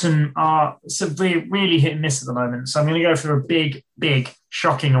 and Everton are really hit and miss at the moment. So I'm going to go for a big,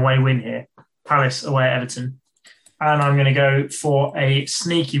 shocking away win here. Palace away at Everton, and I'm going to go for a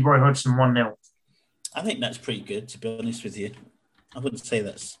sneaky Roy Hodgson 1-0. I think that's pretty good, to be honest with you. I wouldn't say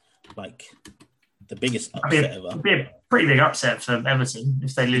that's like the biggest upset ever. It'd be a pretty big upset for Everton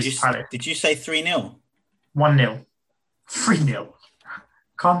if they lose to Palace. Did you say 3-0? 1-0. 3-0.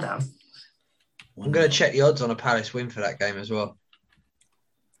 Calm down. I'm going to check the odds on a Palace win for that game as well.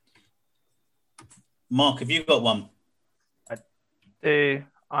 Mark, have you got one? I do.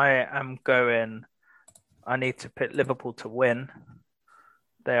 I need to pick Liverpool to win.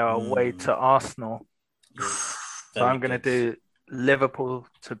 They are away to Arsenal. So I'm going to do Liverpool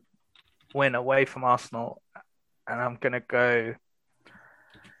to win away from Arsenal. And I'm going to go...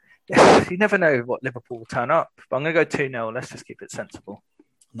 You never know what Liverpool will turn up. But I'm going to go 2-0. Let's just keep it sensible.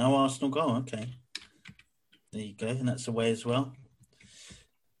 No Arsenal goal. Okay. There you go. And that's away as well.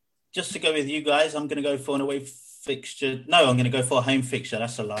 Just to go with you guys, I'm going to go for an away fixture. No, I'm going to go for a home fixture.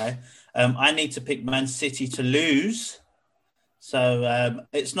 That's a lie. I need to pick Man City to lose. So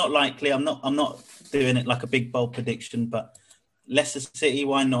it's not likely. I'm not doing it like a big bold prediction, but Leicester City,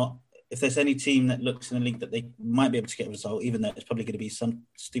 why not? If there's any team that looks in the league that they might be able to get a result, even though it's probably going to be some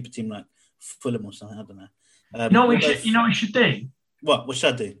stupid team like Fulham or something, I don't know. You know what we should do? What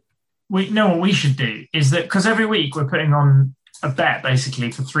should I do? What we should do is that, because every week we're putting on a bet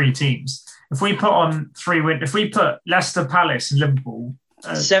basically for 3 teams. If we put on 3 if we put Leicester, Palace, and Liverpool,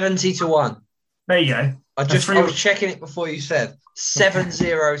 70-1. There you go. I was checking it before you said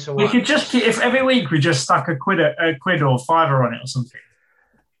 7-0 We could just if every week we just stuck a quid or fiver on it or something.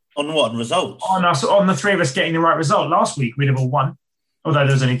 On what? On results? On the 3 of us getting the right result. Last week we'd have all won, although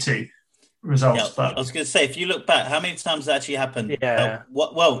there was only 2 results. Yeah, but I was going to say, if you look back, how many times that actually happened? Yeah.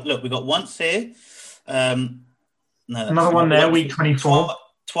 Well, look, we got once here. Another one there, week 24.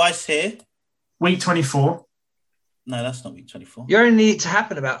 Twice here. Week 24. No, that's not week 24. You only need it to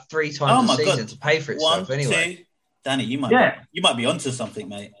happen about 3 times a season to pay for itself. 1, anyway. 2. Danny, you might be onto something,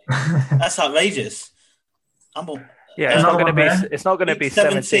 mate. That's outrageous. It's not going to be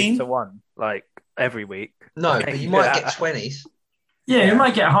 17-1 like every week. No, but you might get 20s. Yeah, you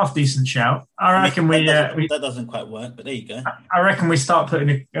might get a half decent shout. I reckon that doesn't quite work, but there you go. I reckon we start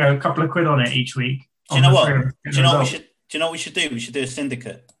putting a couple of quid on it each week. Do you know what? Do you know what we should do? We should do a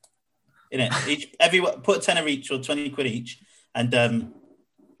syndicate. Put a tenner each or 20 quid each, and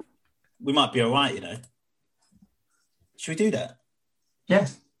we might be all right. Should we do that? Yeah.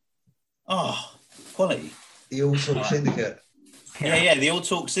 Oh, quality. The All Talk Syndicate. Yeah, the All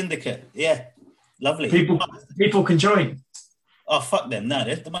Talk Syndicate. Yeah, lovely. People can join. Oh, fuck them. No,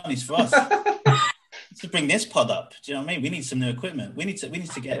 the money's for us. To bring this pod up. Do you know what I mean? We need some new equipment. We need to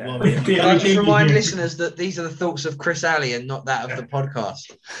get. Can I just remind listeners that these are the thoughts of Chris Alley and not that of the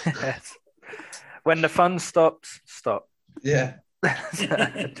podcast. Yes. When the fun stops, stop. Yeah. All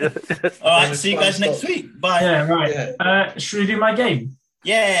right. See you guys next week. Bye. Yeah. Right. Yeah. Should we do my game?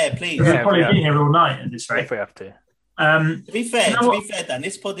 Yeah, please. We'll probably be here all night at this rate. If we have to. To be fair, Dan,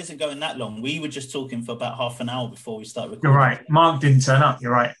 this pod isn't going that long. We were just talking for about half an hour before we start recording. You're right. Mark didn't turn up.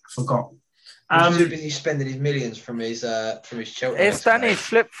 You're right. I forgot. He's too busy spending his millions from his Cheltenham. It's Danny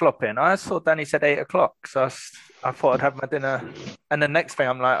flip-flopping. I saw Danny said 8 o'clock, so I thought I'd have my dinner. And the next thing,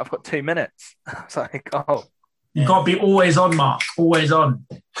 I'm like, I've got 2 minutes. It's like, oh. You've got to be always on, Mark. Always on.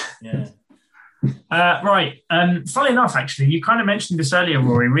 Yeah. Right. Funny enough, actually, you kind of mentioned this earlier,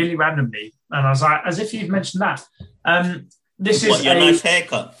 Rory, really randomly. And I was like, as if you've mentioned that. This is your nice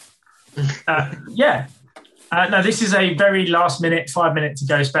haircut? Yeah. No, this is a very last minute, 5 minute to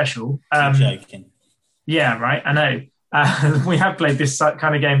go special. You're joking. Yeah, right. I know. We have played this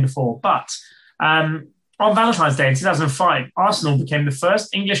kind of game before, but on Valentine's Day in 2005, Arsenal became the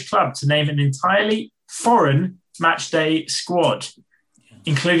first English club to name an entirely foreign match day squad,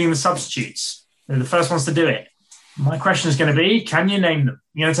 including the substitutes. They're the first ones to do it. My question is going to be, can you name them?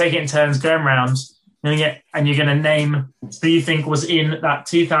 You're going to take it in turns, going round, and you're going to name who you think was in that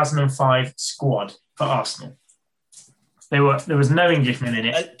 2005 squad for Arsenal. There was no Englishmen in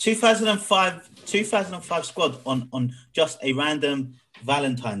it. 2005 squad on just a random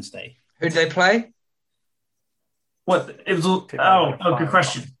Valentine's Day. Who did they play? What it was? Good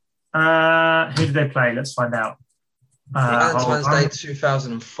question. Who did they play? Let's find out. Valentine's Day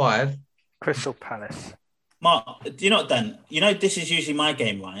 2005. Crystal Palace. Mark, do you know what, Dan? You know this is usually my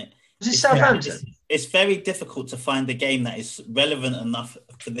game, right? Was it Southampton? It's very difficult to find a game that is relevant enough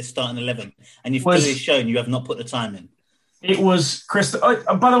for this starting 11, and you've clearly shown you have not put the time in. It was Crystal.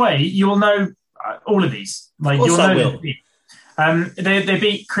 Oh, by the way, you will know all of these. Like of course you'll I know. will. They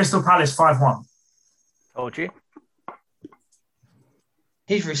beat Crystal Palace 5-1. Told you.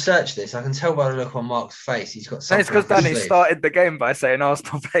 He's researched this. I can tell by the look on Mark's face. He's got something. It's because Danny started the game by saying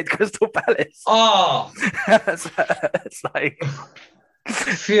Arsenal played Crystal Palace. Oh! it's like...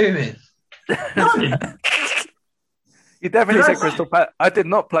 Fuming. You definitely said Crystal Palace. I did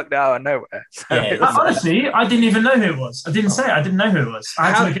not pluck that out of nowhere. So Yeah, honestly, I didn't even know who it was. I didn't say it. I didn't know who it was.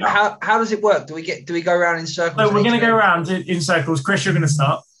 I had to look it up. How does it work? Do we go around in circles? So we're going to go around in circles. Chris, you're going to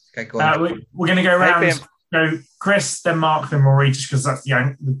start. Okay, go on. We're going to go around. Go Chris, then Mark, then Rory, just because that's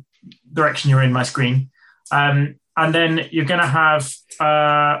the direction you're in my screen. And then you're going to have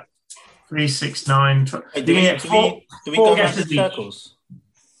 3, 6, 9, 12. Wait, do we go around in circles?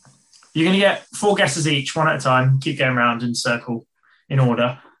 You're going to get 4 guesses each, one at a time. Keep going around in circle in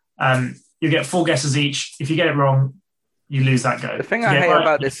order. You get 4 guesses each. If you get it wrong, you lose that go. The thing I hate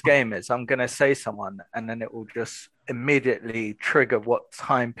about this game is I'm going to say someone and then it will just immediately trigger what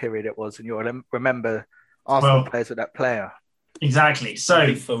time period it was and you'll remember Arsenal players with that player. Exactly.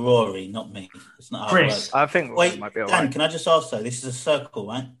 So for Rory, not me. It's not Chris. I think Rory might be all Dan, right. can I just ask though? This is a circle,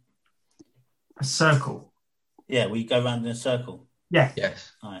 right? A circle. Yeah, we go around in a circle. Yeah.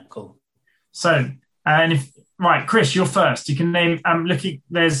 Yes. All right, cool. So, Chris, you're first. You can name.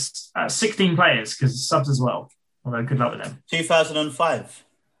 There's 16 players because subs as well. Although, good luck with them. 2005.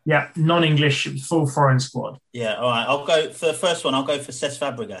 Yeah, non-English, full foreign squad. Yeah, all right. I'll go for the first one. I'll go for Cesc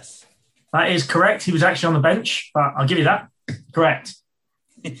Fabregas. That is correct. He was actually on the bench, but I'll give you that. Correct.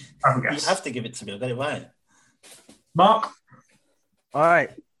 Fabregas. You have to give it to me. I got it right. Mark. All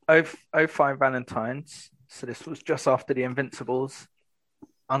right. 05 Valentine's. So this was just after the Invincibles.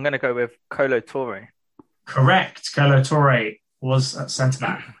 I'm going to go with Kolo Touré. Correct. Kolo Touré was at centre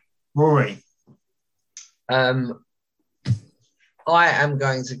back. Rory. I am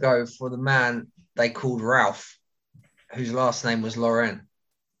going to go for the man they called Ralph, whose last name was Lauren.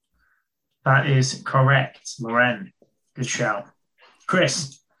 That is correct. Lauren. Good shout.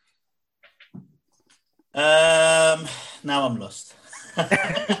 Chris. Now I'm lost.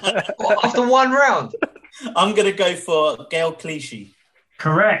 After one round? I'm going to go for Gael Clichy.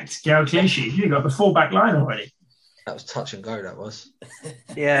 Correct. Gael Clichy. You got the full back line already. That was touch and go, that was.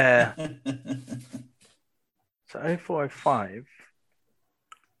 Yeah. So 04-05.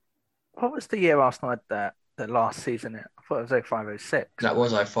 What was the year Arsenal had the last season? I thought it was 05-06. That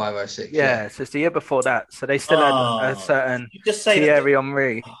was 05-06. Yeah, so it's the year before that. So they still had a certain Thierry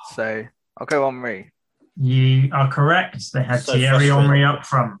Henry. So I'll go Henry. You are correct. They had Thierry Henry up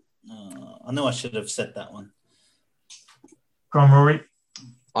front. I know I should have said that one. Go on, Rory.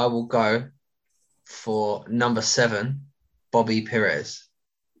 I will go for number 7, Bobby Pires.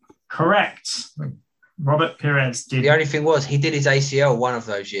 Correct. Robert Pires did. The only thing was he did his ACL one of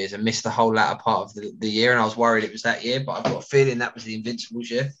those years and missed the whole latter part of the year, and I was worried it was that year, but I've got a feeling that was the Invincibles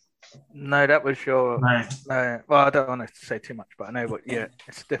year. No, that was your... No. Well, I don't want to say too much, but I know what year.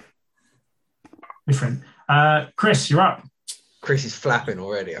 It's different. Chris, you're up. Chris is flapping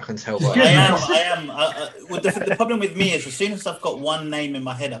already. I can tell by. I am. The problem with me is as soon as I've got one name in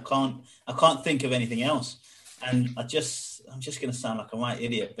my head, I can't think of anything else, and I'm just going to sound like a right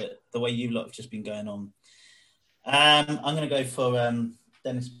idiot. But the way you lot have just been going on, I'm going to go for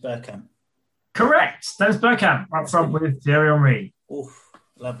Dennis Bergkamp. Correct. Dennis Bergkamp up front with Thierry Henry. Oof,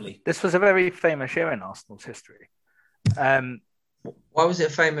 lovely. This was a very famous year in Arsenal's history. Why was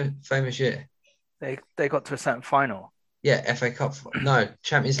it a famous year? They got to a certain final. Yeah, FA Cup. No,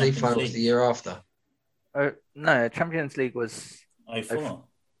 Champions League final was the year after. Oh no, Champions League was 04.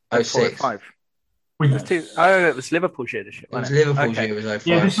 06. 05. It was Liverpool's year this year. It was Liverpool's year. It was 05.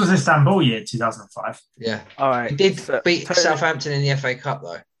 Yeah, this was Istanbul year 2005. Yeah. All right. He did beat Southampton in the FA Cup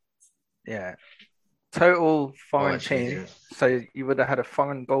though. Yeah. Total foreign that's really team. good. So you would have had a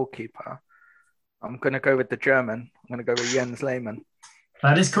foreign goalkeeper. I'm going to go with the German. I'm going to go with Jens Lehmann.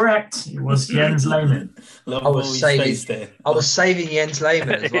 That is correct. It was Jens Lehmann. Love I was Rory's saving- face there. I was saving Jens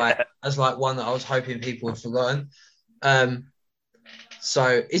Lehmann Yeah. as like one that I was hoping people had forgotten.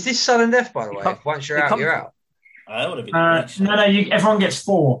 So is this sudden death, by the way? Once you're out, you're out. I would have been a great No, shot. everyone gets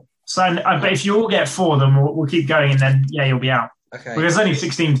 4. So, but if you all get 4, then we'll keep going, and then you'll be out. Okay. Because there's only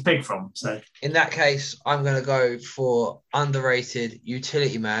 16 to pick from. So In that case, I'm going to go for underrated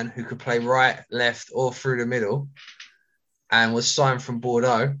utility man who could play right, left, or through the middle, and was signed from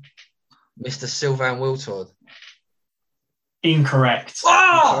Bordeaux, Mr. Sylvain Wiltord. incorrect.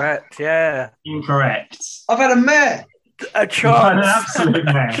 Oh, Correct. Yeah. Incorrect. I've had a mare. A An chance. absolute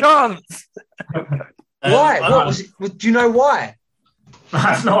man. Chance. Why? I- What was it? Do you know why? I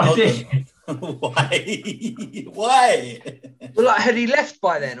have no Hold idea. Why? Why? Well, like, had he left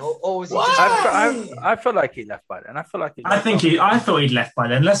by then, or was he just? Why? I feel like he left by then. I feel like he. I thought he'd left by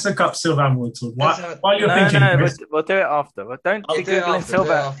then. Let's look up Sylvain Woodward. While you're thinking, No, Chris, we'll do it after. Well, don't I'll be do it googling after, do it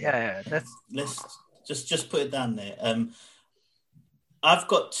Silva. after. Yeah. Let's just put it down there. I've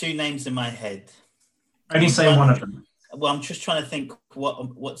got 2 names in my head. only say one of them. Well, I'm just trying to think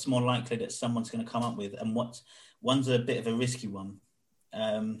what's more likely that someone's going to come up with, and one's a bit of a risky one.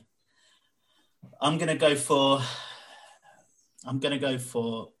 I'm going to go for.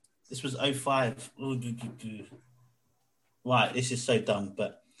 This was 05. Right, this is so dumb,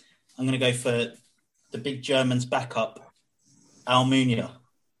 but I'm going to go for the big German's backup, Almunia.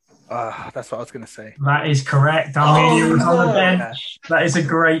 That's what I was going to say. That is correct. Almeida was on the no. bench. That is a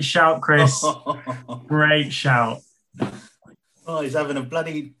great shout, Chris. Great shout. Oh, he's having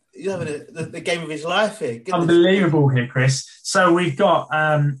the game of his life here. Goodness. Unbelievable here, Chris. So we've got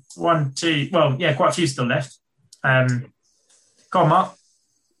quite a few still left. Go on, Mark.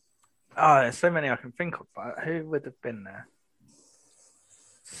 Oh, there's so many I can think of. But who would have been there?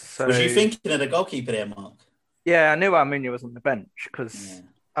 So, Was you thinking of the goalkeeper there, Mark? Yeah, I knew Arminia was on the bench because Yeah.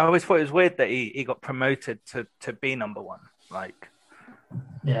 I always thought it was weird that he got promoted to be number one, like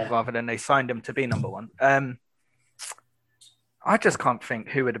Yeah. rather than they signed him to be number one. I just can't think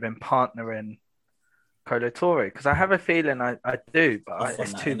who would have been partnering Colo Torre because I have a feeling I do, but Off on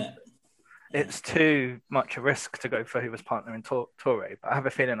it's that, too innit? it's too much a risk to go for who was partnering Torre. But I have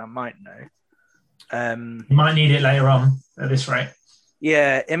a feeling I might know. You might need it later on at this rate.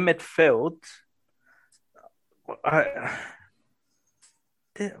 Yeah, in midfield.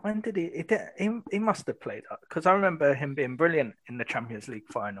 When did he must have played up because I remember him being brilliant in the Champions League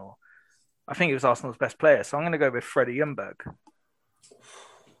final. I think he was Arsenal's best player, so I'm going to go with Freddie Ljungberg.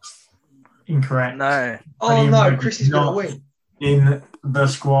 Incorrect. No, Oh no, Freddie Chris is going to not win. in the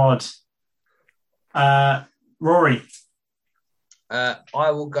squad. Rory.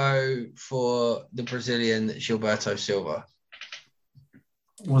 I will go for the Brazilian Gilberto Silva.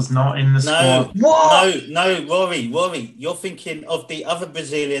 Was not in the No, squad. What? no, Rory, you're thinking of the other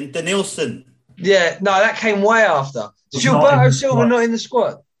Brazilian, Denilson. Yeah, no, that came way after. Was not in Gilberto the Silva squad. not in the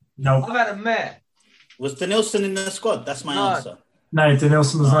squad. No, I've had a mare. Was Denilson in the squad? That's my No. answer. no,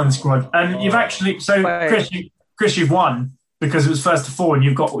 Denilson was not in the squad. And you've actually Wait. Chris, you've won because it was first to 4, and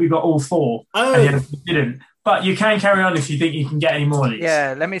you've got all 4, Oh, and you didn't. But you can carry on if you think you can get any more of these.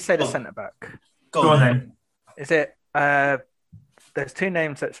 yeah. Let me say the Oh. centre back. Go on then. Is it? There's 2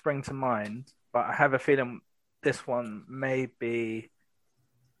 names that spring to mind, but I have a feeling this one may be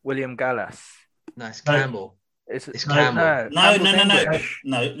William Gallas. Nice, No. Campbell. Is it? It's Campbell. No, Campbell's English.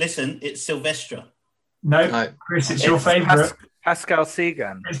 no. Listen, it's Silvestre. No, No. Chris, it's your It's favourite. Pascal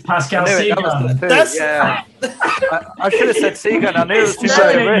Segan. It's Pascal I knew it, that was Segan. the two, That's- yeah. I should have said Segan. I knew it was too It's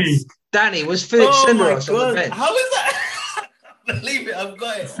much of a Danny. risk. Danny, was Philip Oh my Senderos on the god! bench? How is that? Believe it, I've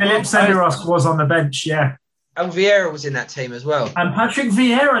got it. Philip Senderos was on the bench, yeah. And Vieira was in that team as well. And Patrick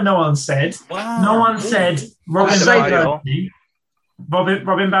Vieira, no one said. Wow. No one said Robin That's Van ideal. Persie.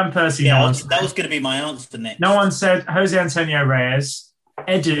 Robin Van Persie, Yeah, no one said. that was going to be my answer next. No one said Jose Antonio Reyes.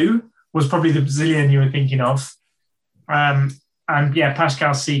 Edu was probably the Brazilian you were thinking of. And yeah,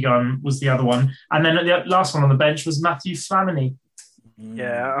 Pascal Segon was the other one. And then the last one on the bench was Matthew Flamini.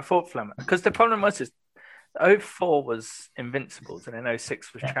 Yeah, I thought Fleming. Because the problem was 04 was Invincibles and then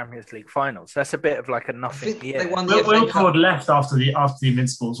 06 was Champions League finals. That's a bit of like a I nothing think year. they won the FA Wiltord Cup. left after the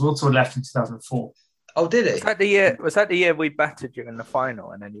Invincibles. Wiltord left in 2004. Oh, did Was he? that the year we battered you in the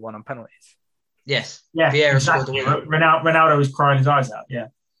final and then you won on penalties? Yes. Yeah, Vieira exactly. scored the winner. Ronaldo was crying his eyes out. Yeah,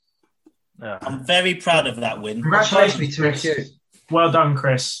 Yeah. I'm very proud of that win I tried to be congratulations, too Chris. cute. Well done,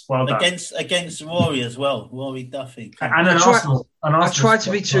 Chris. Well done. against Rory as well. Rory Duffy. And an I tried- Arsenal. I tried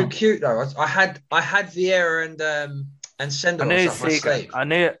to be too cute. cute though. I had Vieira And I Senderos knew up my Seagan. sleeve. I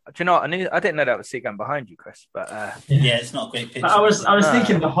knew. Do you know what? I didn't know that was Seagan behind you, Chris. But Yeah, it's not a great picture. I was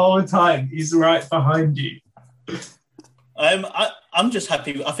thinking the whole time he's right behind you. I'm just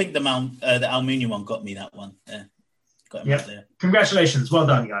happy. I think the Almunia one got me that one. Yeah, got him Yep. up there. Congratulations, well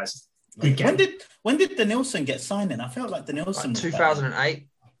done, guys. Good game. When did the Nilsson get signed in? I felt like the Nilsson Like was 2008.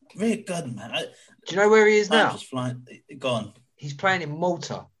 really good, man. Do you know where he is now? Just flying, gone. He's playing in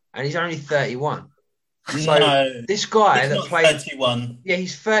Malta, and he's only 31. So No, this guy it's that not played, 31. yeah,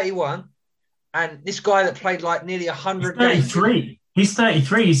 he's 31, and this guy that played like nearly 100 games. 33. He's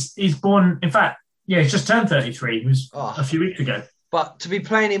 33. He's born. In fact, yeah, he's just turned 33. It was a few weeks ago. But to be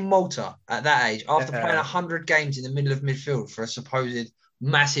playing in Malta at that age, after Yeah. playing 100 games in the middle of midfield for a supposed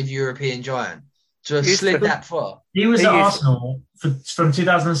massive European giant, to have Used slid to- that far, He was He at used- Arsenal from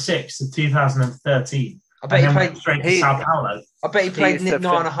 2006 to 2013. I bet he and then played. went straight to he- Sao Paulo. I bet he played used to nigh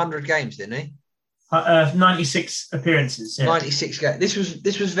on fin- 100 games, didn't he? 96 appearances. Yeah. 96 games.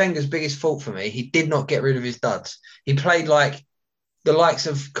 This was Wenger's biggest fault for me. He did not get rid of his duds. He played like the likes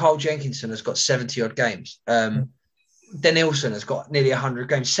of Carl Jenkinson has got 70 odd games. Denilson has got nearly 100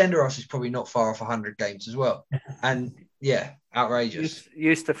 games. Senderos is probably not far off 100 games as well. And yeah, outrageous.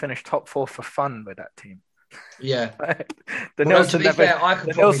 used to finish top 4 for fun with that team. Yeah. The Although, Nilsson never.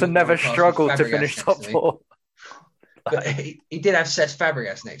 The Nilsson never struggled to finish top 4. But he did have Cesc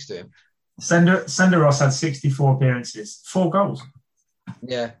Fabregas next to him. Senderos had 64 appearances, 4 goals.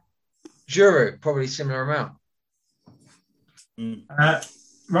 Yeah. Giroud, probably similar amount.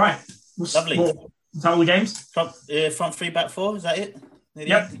 Right. Lovely. Is that all the games? Front 3, back 4. Is that it?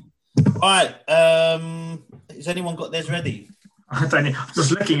 Yep. All right. Has anyone got theirs ready? I don't know. I'm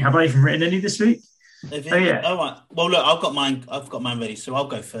just looking. Have I even written any this week? Yeah. All right. Well, look, I've got mine ready, so I'll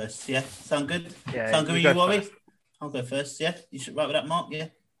go first. Yeah. Sound good? Yeah, Sound good with you you, go Rory? first. I'll go first. Yeah. You should write with that, Mark. Yeah.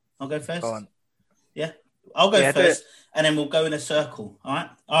 I'll go first. Go on. Yeah. I'll go Yeah, do first, and then we'll go in a circle. All right.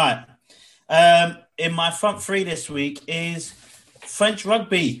 All right. In my front 3 this week is French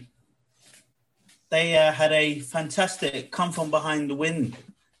rugby. They had a fantastic come from behind the win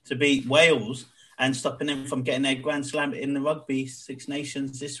to beat Wales and stopping them from getting their Grand Slam in the Rugby Six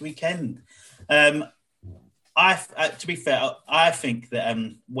Nations this weekend. To be fair, I think that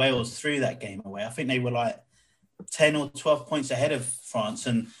Wales threw that game away. I think they were like 10 or 12 points ahead of France,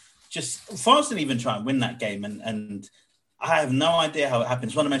 and just France didn't even try and win that game. And I have no idea how it happened.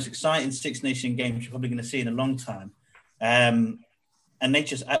 It's one of the most exciting Six Nation games you're probably going to see in a long time. And they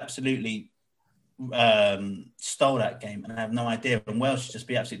just absolutely stole that game, and I have no idea. And Wales should just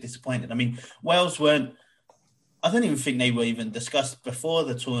be absolutely disappointed. I mean, Wales weren't. I don't even think they were even discussed before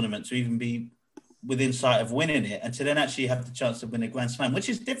the tournament to even be within sight of winning it, and to then actually have the chance to win a Grand Slam, which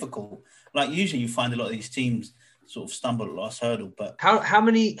is difficult. Like usually, you find a lot of these teams sort of stumble at the last hurdle. But How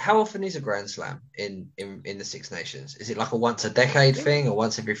often is a Grand Slam in the Six Nations? Is it like a once a decade thing or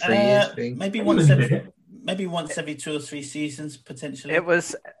once every 3 years thing? maybe once every 2 or 3 seasons potentially. It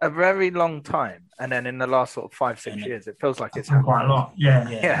was a very long time, and then in the last sort of 5-6 years, it feels like it's Happened quite a lot. Yeah.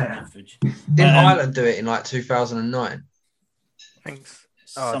 Yeah. Average. Didn't Ireland do it in like 2009? Thanks.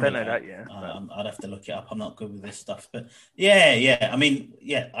 Oh, I don't know that yet. I'd have to look it up. I'm not good with this stuff, but yeah. I mean,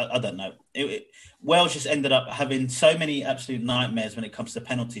 I don't know. Wales just ended up having so many absolute nightmares when it comes to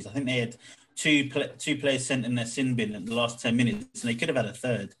penalties. I think they had two players sent in their sin bin in the last 10 minutes, and they could have had a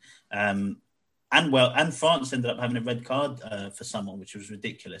third. And France ended up having a red card for someone, which was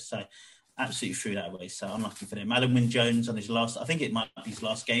ridiculous. So absolutely threw that away. So unlucky for them. Adam Wynne-Jones on his last, I think it might be his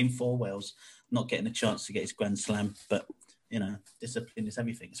last game for Wales, not getting a chance to get his Grand Slam. But discipline is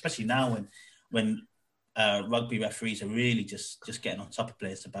everything, especially now when rugby referees are really just getting on top of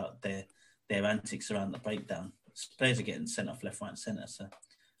players about their antics around the breakdown. Players are getting sent off left, right, and centre. So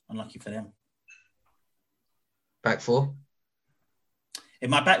unlucky for them. Back 4. In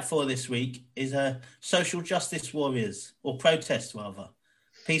my back 4 this week is social justice warriors, or protests rather,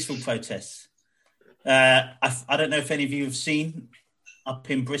 peaceful protests. I don't know if any of you have seen up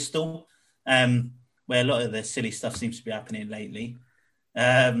in Bristol, where a lot of the silly stuff seems to be happening lately.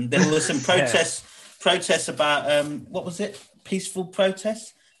 There were some protests about, what was it? Peaceful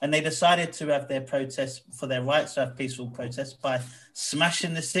protests. And they decided to have their protests for their rights to have peaceful protests by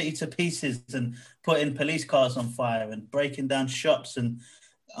smashing the city to pieces and putting police cars on fire and breaking down shops and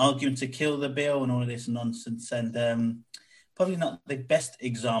arguing to kill the bill and all of this nonsense. And probably not the best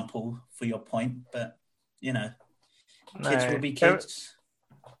example for your point, but, kids will be kids.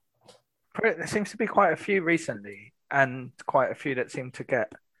 There seems to be quite a few recently, and quite a few that seem to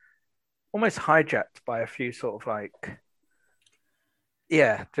get almost hijacked by a few sort of like,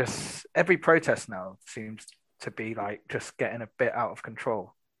 just every protest now seems to be like just getting a bit out of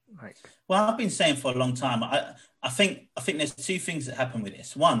control. Like, well, I've been saying for a long time. I think there's two things that happen with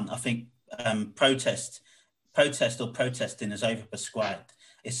this. One, I think protest or protesting is overprescribed.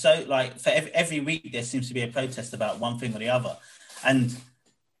 It's so like for every week there seems to be a protest about one thing or the other, and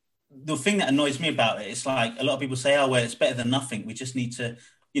the thing that annoys me about it, it's like a lot of people say, "Oh, well, it's better than nothing. We just need to,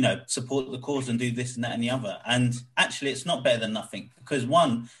 support the cause and do this and that and the other." And actually, it's not better than nothing because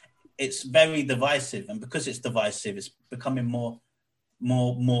one, it's very divisive, and because it's divisive, it's becoming more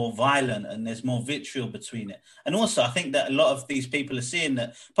violent, and there's more vitriol between it. And also, I think that a lot of these people are seeing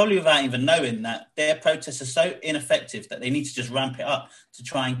that, probably without even knowing, that their protests are so ineffective that they need to just ramp it up to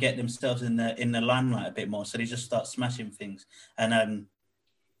try and get themselves in the limelight a bit more. So they just start smashing things. And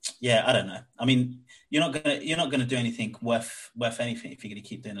yeah, I don't know. I mean, you're not gonna do anything worth anything if you're gonna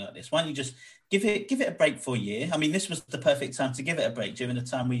keep doing it like this. Why don't you just give it a break for a year? I mean, this was the perfect time to give it a break during the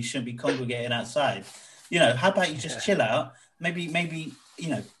time where you shouldn't be congregating outside. How about you just chill out? Maybe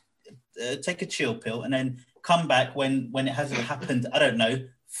take a chill pill and then come back when it hasn't happened. I don't know,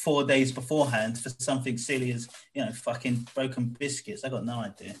 4 days beforehand for something silly as fucking broken biscuits. I got no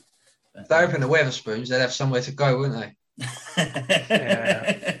idea. If they open the Weatherspoons, they'd have somewhere to go, wouldn't they?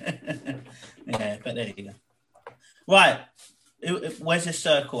 Yeah, but there you go. Right, where's this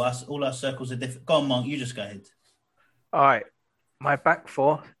circle? All our circles are different. Go on, Monk, you just go ahead. All right, my back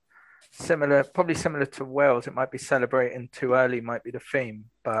four, probably similar to Wales. It might be celebrating too early, might be the theme,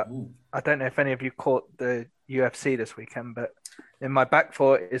 but ooh. I don't know if any of you caught the UFC this weekend, but in my back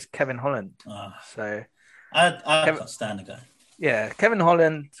four is Kevin Holland. So I can't stand the guy. Yeah, Kevin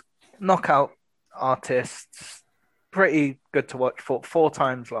Holland, knockout artist, pretty good to watch. Fought 4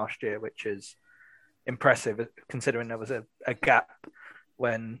 times last year, which is impressive considering there was a gap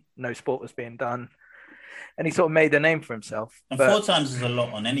when no sport was being done. And he sort of made a name for himself. And 4 times is a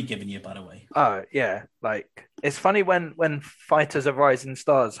lot on any given year, by the way. Oh, yeah. Like, it's funny when fighters are rising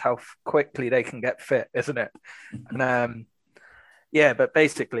stars, how quickly they can get fit, isn't it? And yeah, but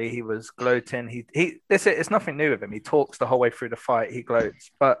basically he was gloating. It's nothing new with him. He talks the whole way through the fight. He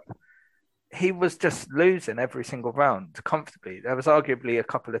gloats, but he was just losing every single round comfortably. There was arguably a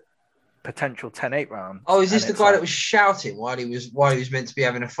couple of potential 10-8 rounds. Oh, is this the guy that was shouting while he was meant to be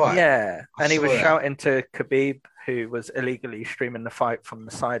having a fight? Yeah, and he was shouting to Khabib, who was illegally streaming the fight from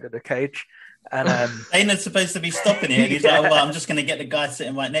the side of the cage. And ain't not supposed to be stopping it. And he's like, "Oh, well, I'm just going to get the guy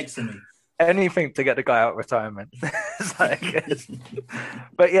sitting right next to me." Anything to get the guy out of retirement.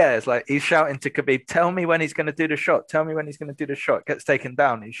 But yeah, it's like he's shouting to Khabib, "Tell me when he's going to do the shot. Tell me when he's going to do the shot." Gets taken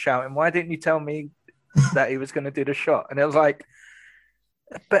down. He's shouting, "Why didn't you tell me that he was going to do the shot?" And it was like,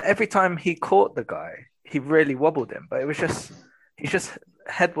 but every time he caught the guy, he really wobbled him. But it was just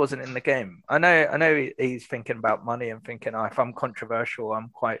head wasn't in the game. I know he's thinking about money and thinking, if I'm controversial, I'm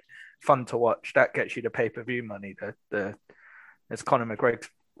quite fun to watch. That gets you the pay-per-view money. As Conor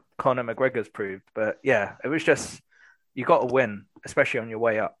McGregor's proved. But yeah, it was just, you got to win, especially on your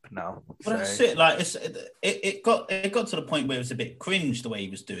way up now. Well, that's it. Like it got to the point where it was a bit cringe the way he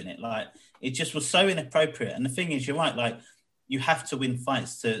was doing it. Like it just was so inappropriate. And the thing is, you're right. Like you have to win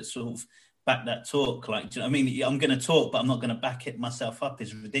fights to sort of back that talk. Like, do you know what I mean? I'm going to talk, but I'm not going to back it myself up.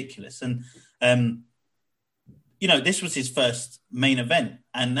 Is ridiculous. And this was his first main event,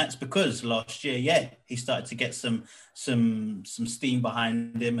 and that's because last year, he started to get some steam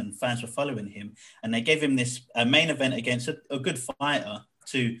behind him, and fans were following him, and they gave him this main event against a good fighter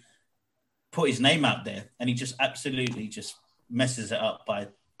to put his name out there, and he just absolutely just messes it up by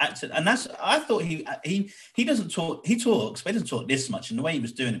acting. And I thought he doesn't talk. He talks, but he doesn't talk this much, and the way he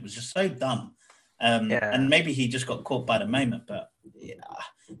was doing it was just so dumb. And maybe he just got caught by the moment, but yeah,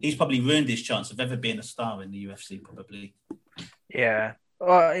 he's probably ruined his chance of ever being a star in the UFC, probably. Yeah.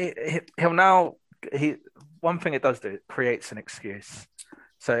 Well, he'll now... one thing it does do, it creates an excuse.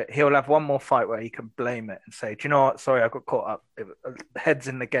 So he'll have one more fight where he can blame it and say, "Do you know what? Sorry, I got caught up. Head's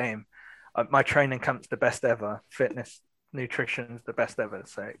in the game. My training camp's the best ever. Fitness, nutrition's the best ever."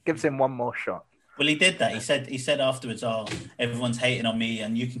 So it gives him one more shot. Well, he did that. He said afterwards, "Oh, everyone's hating on me,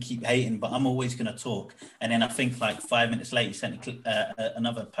 and you can keep hating, but I'm always going to talk." And then I think like 5 minutes later, he sent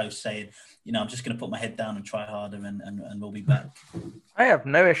another post saying, "I'm just going to put my head down and try harder, and we'll be back." I have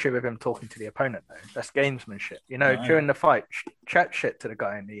no issue with him talking to the opponent, though. That's gamesmanship. During the fight, chat shit to the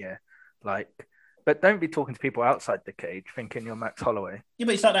guy in the ear, but don't be talking to people outside the cage thinking you're Max Holloway. Yeah,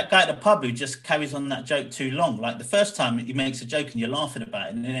 but it's like that guy at the pub who just carries on that joke too long. Like the first time he makes a joke and you're laughing about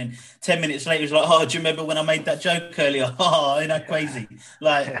it, and then 10 minutes later he's like, "Oh, do you remember when I made that joke earlier? Oh, you're not crazy."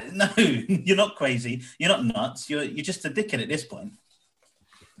 Like, no, you're not crazy. You're not nuts. You're just a dickhead at this point.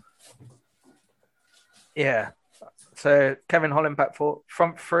 Yeah. So Kevin Holland back for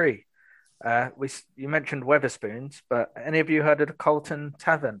front three. You mentioned Weatherspoons, but any of you heard of the Colton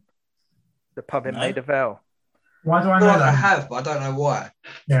Tavern, the pub in No. Maida Vale? Why do I I know feel like I that? have, but I don't know why.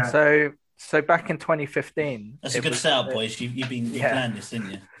 Yeah. So back in 2015, That's a good setup, boys. You've planned this,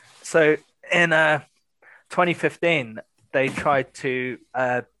 didn't you? So in 2015, they tried to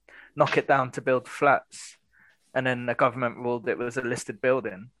knock it down to build flats, and then the government ruled it was a listed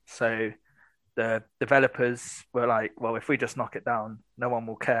building. So the developers were like, well, if we just knock it down, no one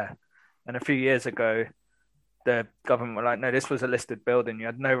will care. And a few years ago, the government were like, no, this was a listed building. You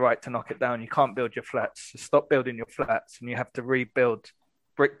had no right to knock it down. You can't build your flats. So stop building your flats, and you have to rebuild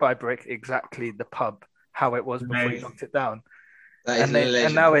brick by brick exactly the pub how it was before you knocked it down. And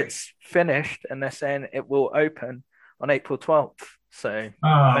now it's finished, and they're saying it will open on April 12th. So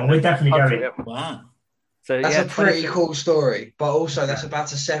we're definitely going. Wow. So that's a pretty cool story, but also that's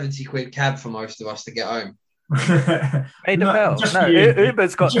about a 70 quid cab for most of us to get home. Maida Vale. No,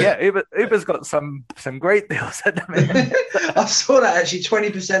 Uber's got some great deals at the minute. I saw that actually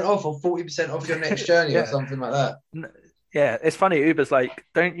 20% off or 40% off your next journey or something like that. Yeah, it's funny. Uber's like,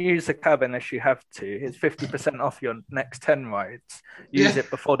 don't use a cab unless you have to. It's 50% off your next 10 rides. Use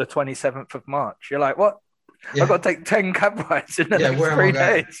it before the 27th of March. You're like, what? I've got to take 10 cab rides in the next 3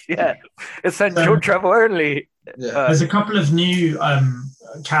 days. Yeah, essential travel only. There's a couple of new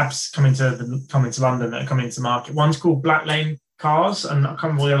cabs coming to London that are coming to market. One's called Black Lane Cars, and I can't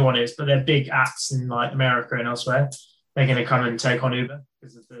remember what the other one is, but they're big acts in like America and elsewhere. They're going to come and take on Uber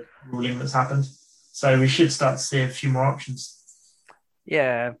because of the ruling that's happened. So we should start to see a few more options.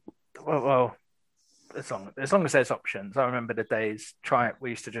 Yeah, well, as long as there's options. I remember the days.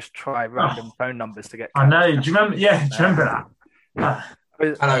 We used to just try random phone numbers to get cabs. I know. Do you remember? Yeah, do you remember that?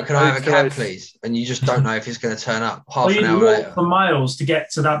 I know. Can I have a cab, please? And you just don't know if it's going to turn up half an hour later. For miles to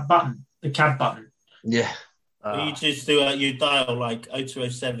get to that button, the cab button. Yeah. You just do you dial like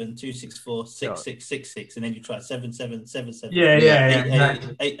 0207 264 6666 and then you try 7777. Yeah.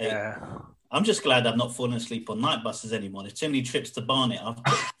 88. I'm just glad I'm not falling asleep on night buses anymore. There's too many trips to Barnet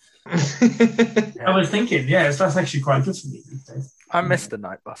after. I was thinking, that's actually quite good for me these days. I missed the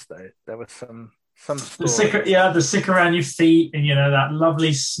night bus though. There was some the sick around your feet, and that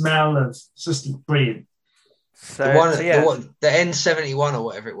lovely smell of just brilliant. The N71 or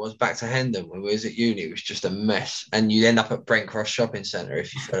whatever it was back to Hendon when we was at uni, it was just a mess, and you'd end up at Brent Cross Shopping Centre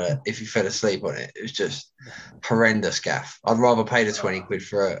if you fell asleep on it. It was just horrendous gaff. I'd rather pay the 20 quid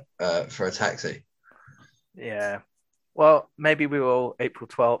for a taxi. Yeah, well, maybe we will April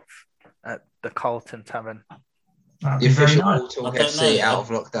 12th at the Carlton Tavern. The official All-Talk FC out of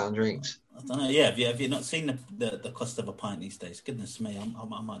lockdown drinks. I don't know. Yeah, have you not seen the cost of a pint these days? Goodness me,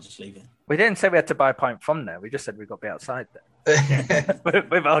 I might just leave it. We didn't say we had to buy a pint from there. We just said we got to be outside there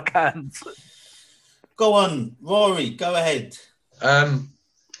with our cans. Go on, Rory. Go ahead.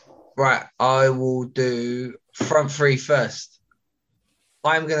 Right, I will do front three first.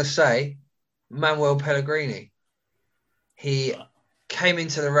 I'm going to say Manuel Pellegrini. He came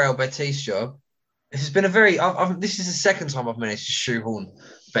into the Real Betis job. This has been this is the second time I've managed to shoehorn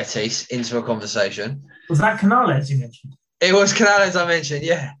Betis into a conversation. Was that Canales you mentioned? It was Canales I mentioned,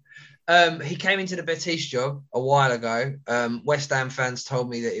 yeah. He came into the Betis job a while ago. West Ham fans told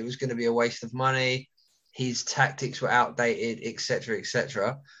me that it was going to be a waste of money. His tactics were outdated, etc.,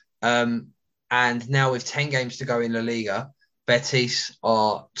 etc. And now with 10 games to go in La Liga, Betis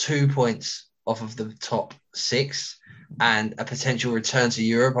are 2 points off of the top 6 and a potential return to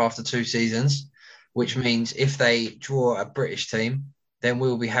Europe after 2 seasons, which means if they draw a British team, then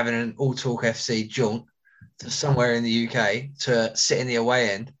we'll be having an All-Talk FC jaunt to somewhere in the UK to sit in the away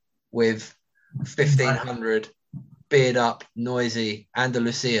end with 1,500 beard up, noisy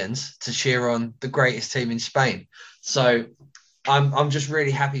Andalusians to cheer on the greatest team in Spain. So I'm just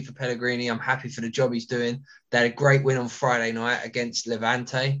really happy for Pellegrini. I'm happy for the job he's doing. They had a great win on Friday night against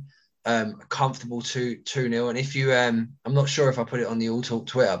Levante, a comfortable 2-0. And if you, I'm not sure if I put it on the All Talk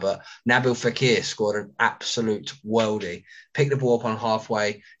Twitter, but Nabil Fekir scored an absolute worldie. Picked the ball up on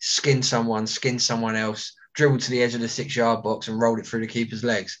halfway, skinned someone else, dribbled to the edge of the 6-yard box and rolled it through the keeper's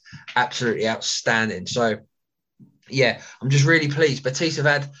legs. Absolutely outstanding. So, yeah, I'm just really pleased. Betis have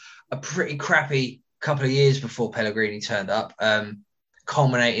had a pretty crappy couple of years before Pellegrini turned up,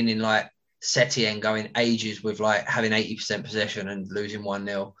 culminating in like Setien going ages with like having 80% possession and losing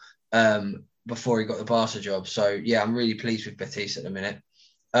 1-0 before he got the Barca job. So, yeah, I'm really pleased with Betis at the minute.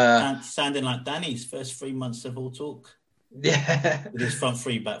 Sounding like Danny's first 3 months of All Talk. Yeah. With his front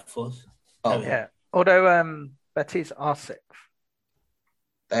three, back fourth. Oh, yeah. Although Betis are 6th.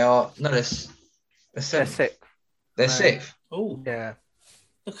 They are, no, they're 6th. They're 6th. Oh, yeah.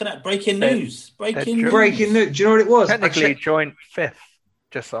 Look at that breaking news. Breaking news. Do you know what it was? Technically joint 5th.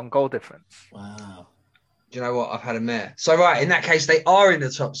 just on goal difference. Wow. Do you know what? I've had a mare. So, right, in that case, they are in the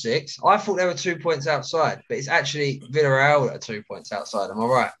top 6. I thought they were 2 points outside, but it's actually Villarreal that are 2 points outside. Am I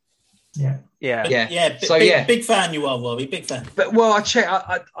right? Yeah. Big fan you are, Rory. Big fan. But well, I checked.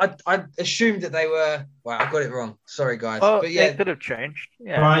 I assumed that they were. Wow, I got it wrong. Sorry, guys. Well, but yeah, it could have changed.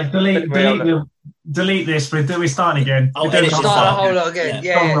 Yeah. Right, delete this. We're starting again. I'll We're doing edit start this the out. whole lot again.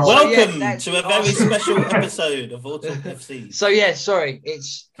 Yeah. Welcome So, to a very special episode of Auto FC. So sorry,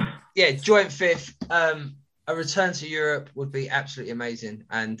 it's joint 5th. A return to Europe would be absolutely amazing,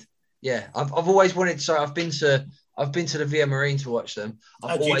 and I've always wanted. So I've been to the Via Marine to watch them.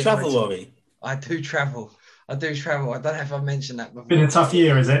 Do you travel, Rory? I do travel. I don't know if I've mentioned that before. Been a tough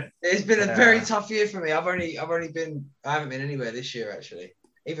year, is it? It's been a very tough year for me. I haven't been anywhere this year actually.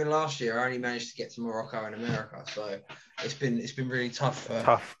 Even last year, I only managed to get to Morocco and America. So it's been really tough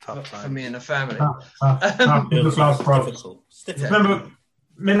for me and the family. Middle class problems. Difficult. Remember,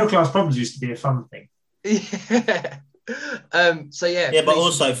 middle class problems used to be a fun thing. Yeah. But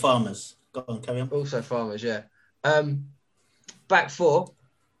also farmers. Go on, carry on. Also farmers, yeah. Back 4.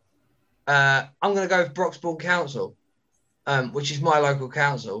 I'm going to go with Broxbourne Council, which is my local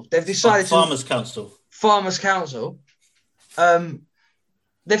council. They've decided Farmers Council. Farmers Council. They've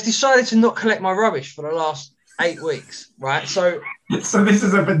decided to not collect my rubbish for the last 8 weeks, right? So this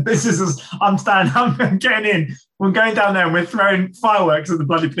is. I'm getting in. We're going down there and we're throwing fireworks at the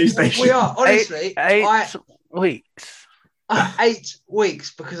bloody police station. We are honestly 8 weeks. 8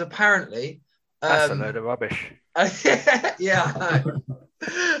 weeks because apparently That's a load of rubbish. Yeah, I know.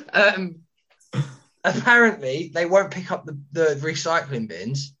 Apparently, they won't pick up the recycling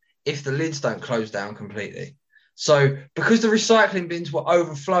bins if the lids don't close down completely. So, because the recycling bins were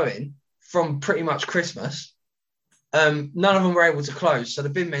overflowing from pretty much Christmas, none of them were able to close. So the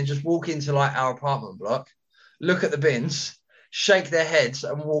bin men just walk into like our apartment block, look at the bins, shake their heads,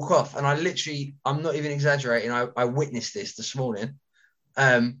 and walk off. And I'm not even exaggerating. I witnessed this morning.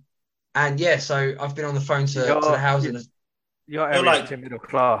 So I've been on the phone to the housing. Your area to middle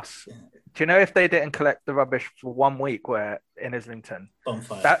class. Do you know if they didn't collect the rubbish for 1 week where in Islington,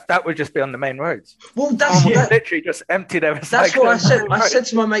 that would just be on the main roads? Well, that's literally just empty their recycling. That's what I said. I said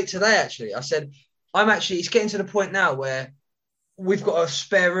to my mate today, actually. I said, it's getting to the point now where we've got a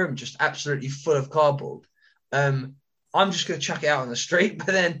spare room just absolutely full of cardboard. I'm just going to chuck it out on the street, but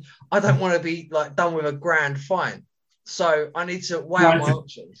then I don't want to be like done with a grand fine. So I need to weigh out my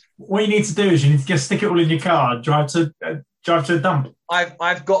options. What you need to do is you need to just stick it all in your car, drive to a dump.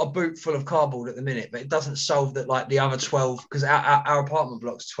 I've got a boot full of cardboard at the minute, but it doesn't solve that. Like the other 12, because our apartment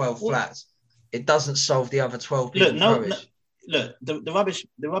block's 12 flats. It doesn't solve the other 12 people's rubbish. Look, the rubbish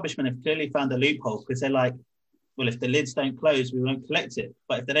men have clearly found a loophole because they're like, well, if the lids don't close, we won't collect it.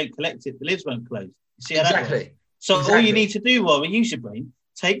 But if they don't collect it, the lids won't close. You see how exactly. That works? So all you need to do, Rory, use your brain,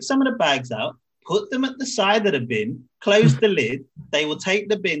 take some of the bags out, put them at the side of the bin, close the lid. They will take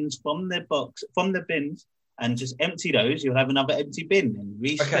the bins from the bins, and just empty those. You'll have another empty bin and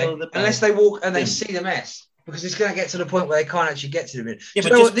refill the bin. Unless they walk and they see the mess, because it's going to get to the point where they can't actually get to the bin. Yeah,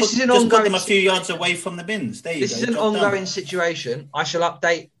 but this is an ongoing. Put them a few yards away from the bins. There you go. This is an ongoing situation. I shall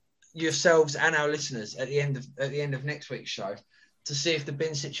update yourselves and our listeners at the end of next week's show to see if the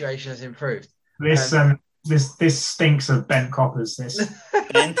bin situation has improved. This stinks of bent coppers. This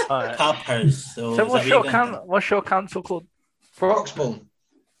bent coppers. So what's your council called? Broxbourne.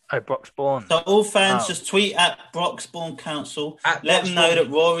 Oh, Broxbourne. So all fans just tweet at Broxbourne Council. Let them know that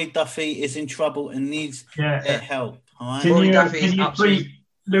Rory Duffy is in trouble and needs help. All right? Can you tweet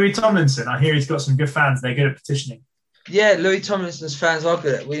Louis Tomlinson? I hear he's got some good fans. They're good at petitioning. Yeah, Louis Tomlinson's fans are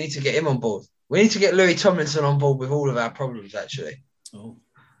good. We need to get him on board. We need to get Louis Tomlinson on board with all of our problems, actually. Oh,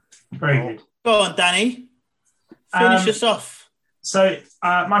 very good. Go on, Danny. Finish us off. So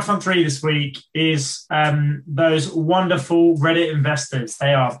my front three this week is those wonderful Reddit investors.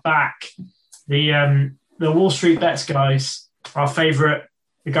 They are back. The Wall Street Bets guys, our favourite,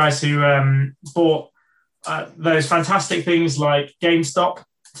 the guys who bought those fantastic things like GameStop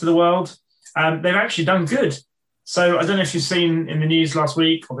to the world. They've actually done good. So I don't know if you've seen in the news last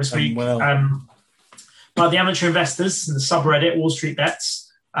week or this week, but the amateur investors in the subreddit Wall Street Bets,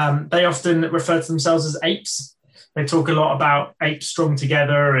 they often refer to themselves as apes. They talk a lot about apes strong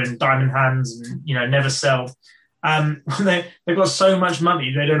together and diamond hands and, never sell. They've got so much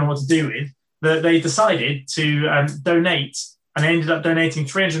money they don't know what to do with that they decided to donate, and they ended up donating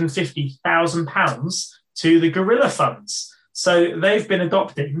 £350,000 to the gorilla funds. So they've been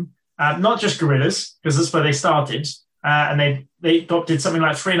adopting not just gorillas, because that's where they started, and they adopted something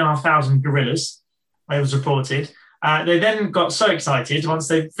like 3,500 gorillas, it was reported. They then got so excited once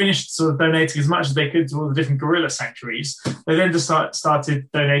they finished sort of donating as much as they could to all the different gorilla sanctuaries. They then just started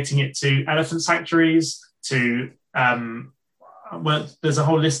donating it to elephant sanctuaries, to well, there's a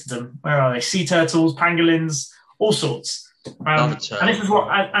whole list of them. Where are they? Sea turtles, pangolins, all sorts. And this is what.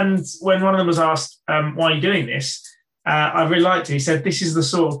 And when one of them was asked, "Why are you doing this?" I really liked it. He said, "This is the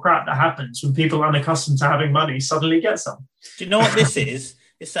sort of crap that happens when people unaccustomed to having money suddenly get some." Do you know what this is?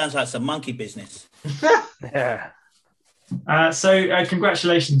 This sounds like some monkey business. Yeah. So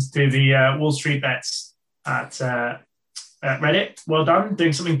congratulations to the Wall Street Bets at Reddit. Well done,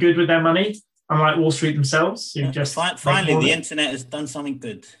 doing something good with their money, unlike Wall Street themselves. Who just finally, the internet has done something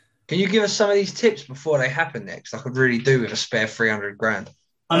good. Can you give us some of these tips before they happen next? I could really do with a spare 300 grand.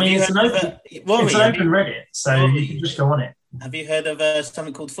 I mean, it's an open Reddit, so you can just go on it. Have you heard of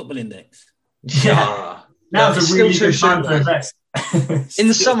something called Football Index? Yeah. Now's a really good time to invest. In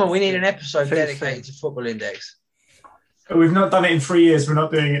the summer, we need an episode dedicated to Football Index. We've not done it in 3 years. We're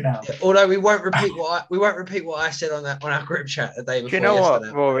not doing it now. Yeah, although we won't repeat what I said on our group chat the day before. Do you know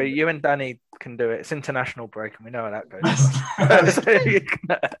yesterday. what, Rory? You and Danny can do it. It's international break, and we know how that goes.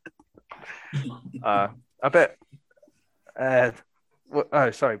 I bet.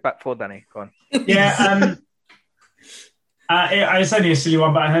 Sorry. Back for Danny. Go on. Yeah. It's only a silly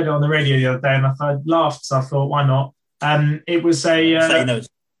one, but I heard it on the radio the other day, and I laughed. So I thought, why not? It was a. Yeah,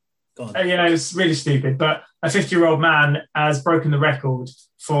 it was really stupid. But a 50-year-old man has broken the record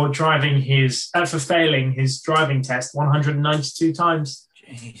for driving for failing his driving test 192 times.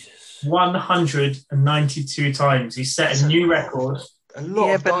 Jesus. 192 times. He set a new record. A lot.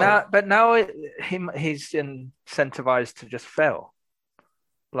 Yeah, but now he's incentivized to just fail.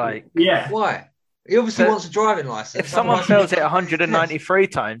 Like, yeah. Why? He obviously wants a driving license. If someone fails it 193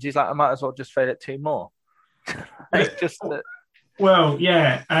 times, he's like, I might as well just fail it 2 more. It's just that. Well,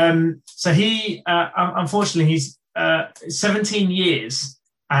 yeah. So he, unfortunately, he's 17 years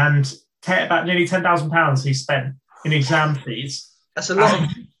and about nearly £10,000 he spent in exam fees. That's a lot.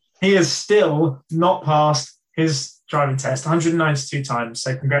 He has still not passed his driving test 192 times.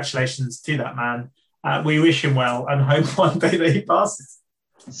 So congratulations to that man. We wish him well and hope one day that he passes.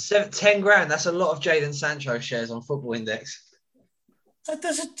 10 grand. That's a lot of Jadon Sancho shares on Football Index. That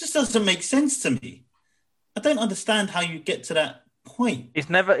just doesn't make sense to me. I don't understand how you get to that point. He's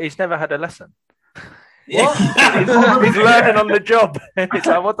never had a lesson. What? He's learning on the job. It's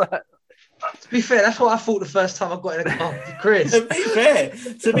like, what the heck? To be fair, that's what I thought the first time I got in a car with Chris.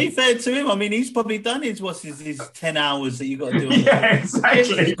 To be fair to him, I mean, he's probably done his 10 hours that you got to do. Yeah, exactly.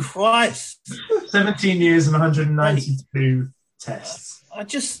 Jesus Christ. 17 years and 192 tests. I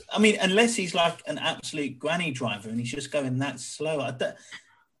mean, unless he's like an absolute granny driver and he's just going that slow. I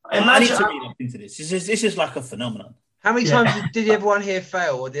need to read up into this. This is like a phenomenon. How many times did everyone here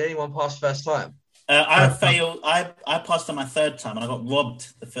fail, or did anyone pass first time? I failed. I passed on my 3rd time, and I got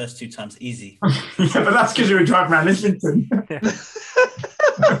robbed the first 2 times easy. Yeah, but that's because you were driving around Islington.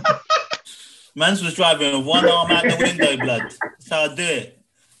 Mans was driving with one arm out the window, blood. That's how I do it.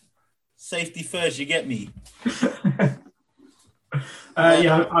 Safety first, you get me.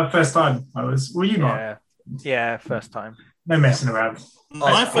 My first time. Were you not? Yeah, first time. No messing around.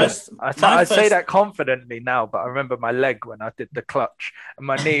 I say that confidently now, but I remember my leg when I did the clutch and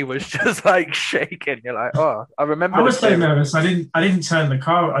my knee was just like shaking. You're like, oh, I remember. I was so nervous. I didn't turn the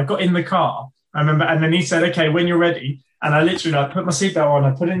car. I got in the car. I remember, and then he said, "Okay, when you're ready." And I literally put my seatbelt on.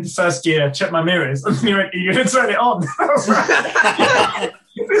 I put it into first gear, checked my mirrors, and then he went, "You're going to turn it on." I was like,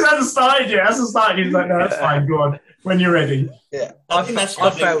 "This hasn't started yet." Hasn't started. He's like, "No, that's fine. Go on when you're ready." Yeah, I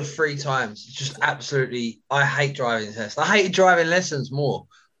failed 3 times. It's just absolutely. I hate driving tests. I hated driving lessons more,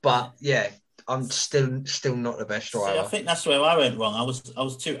 but yeah, I'm still not the best driver. See, I think that's where I went wrong. I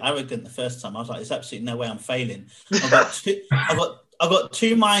was too arrogant the first time. I was like, "There's absolutely no way I'm failing." I got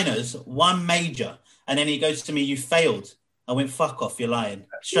 2 minors, 1 major, and then he goes to me, "You failed." I went, "Fuck off, you're lying."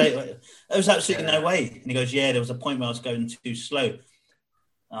 Straight. There was absolutely no way. And he goes, "Yeah, there was a point where I was going too slow."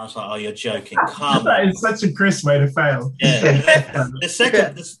 I was like, "Oh, you're joking." That is such a Chris way to fail. Yeah.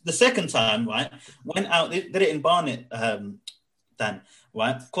 The second time, right, went out, did it in Barnet, Dan,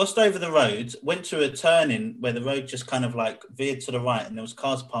 right, crossed over the road, went to a turning where the road just kind of like veered to the right and there was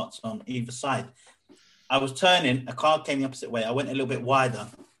cars parked on either side. I was turning, a car came the opposite way. I went a little bit wider.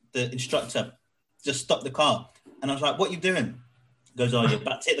 The instructor just stopped the car. And I was like, "What are you doing?" He goes, "Oh, you're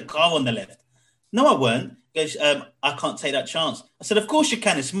about to take the car on the left." "No, I weren't." He goes, "I can't take that chance." I said, "Of course you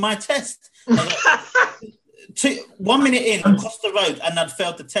can. It's my test." Like, 1 minute in, I crossed the road and I'd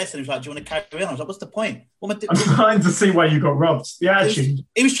failed the test, and he was like, "Do you want to carry on?" I was like, "What's the point? What am I doing?" I'm trying to see why you got robbed. Yeah,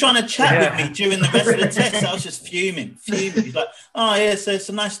 he was trying to chat with me during the rest of the test. I was just fuming. He's like, "Oh yeah, so it's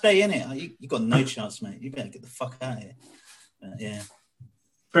a nice day, innit? You got no chance, mate. You better get the fuck out of here." Yeah,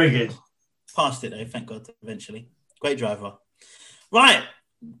 very good. Passed it though, thank God. Eventually, great driver. Right,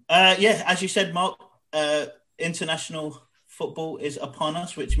 yeah, as you said, Mark, international football is upon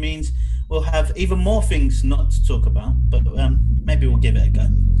us, which means we'll have even more things not to talk about, but maybe we'll give it a go.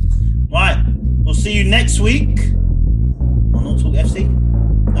 Right, we'll see you next week on All Talk FC.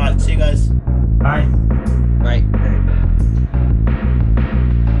 All right, see you guys. Bye. Bye.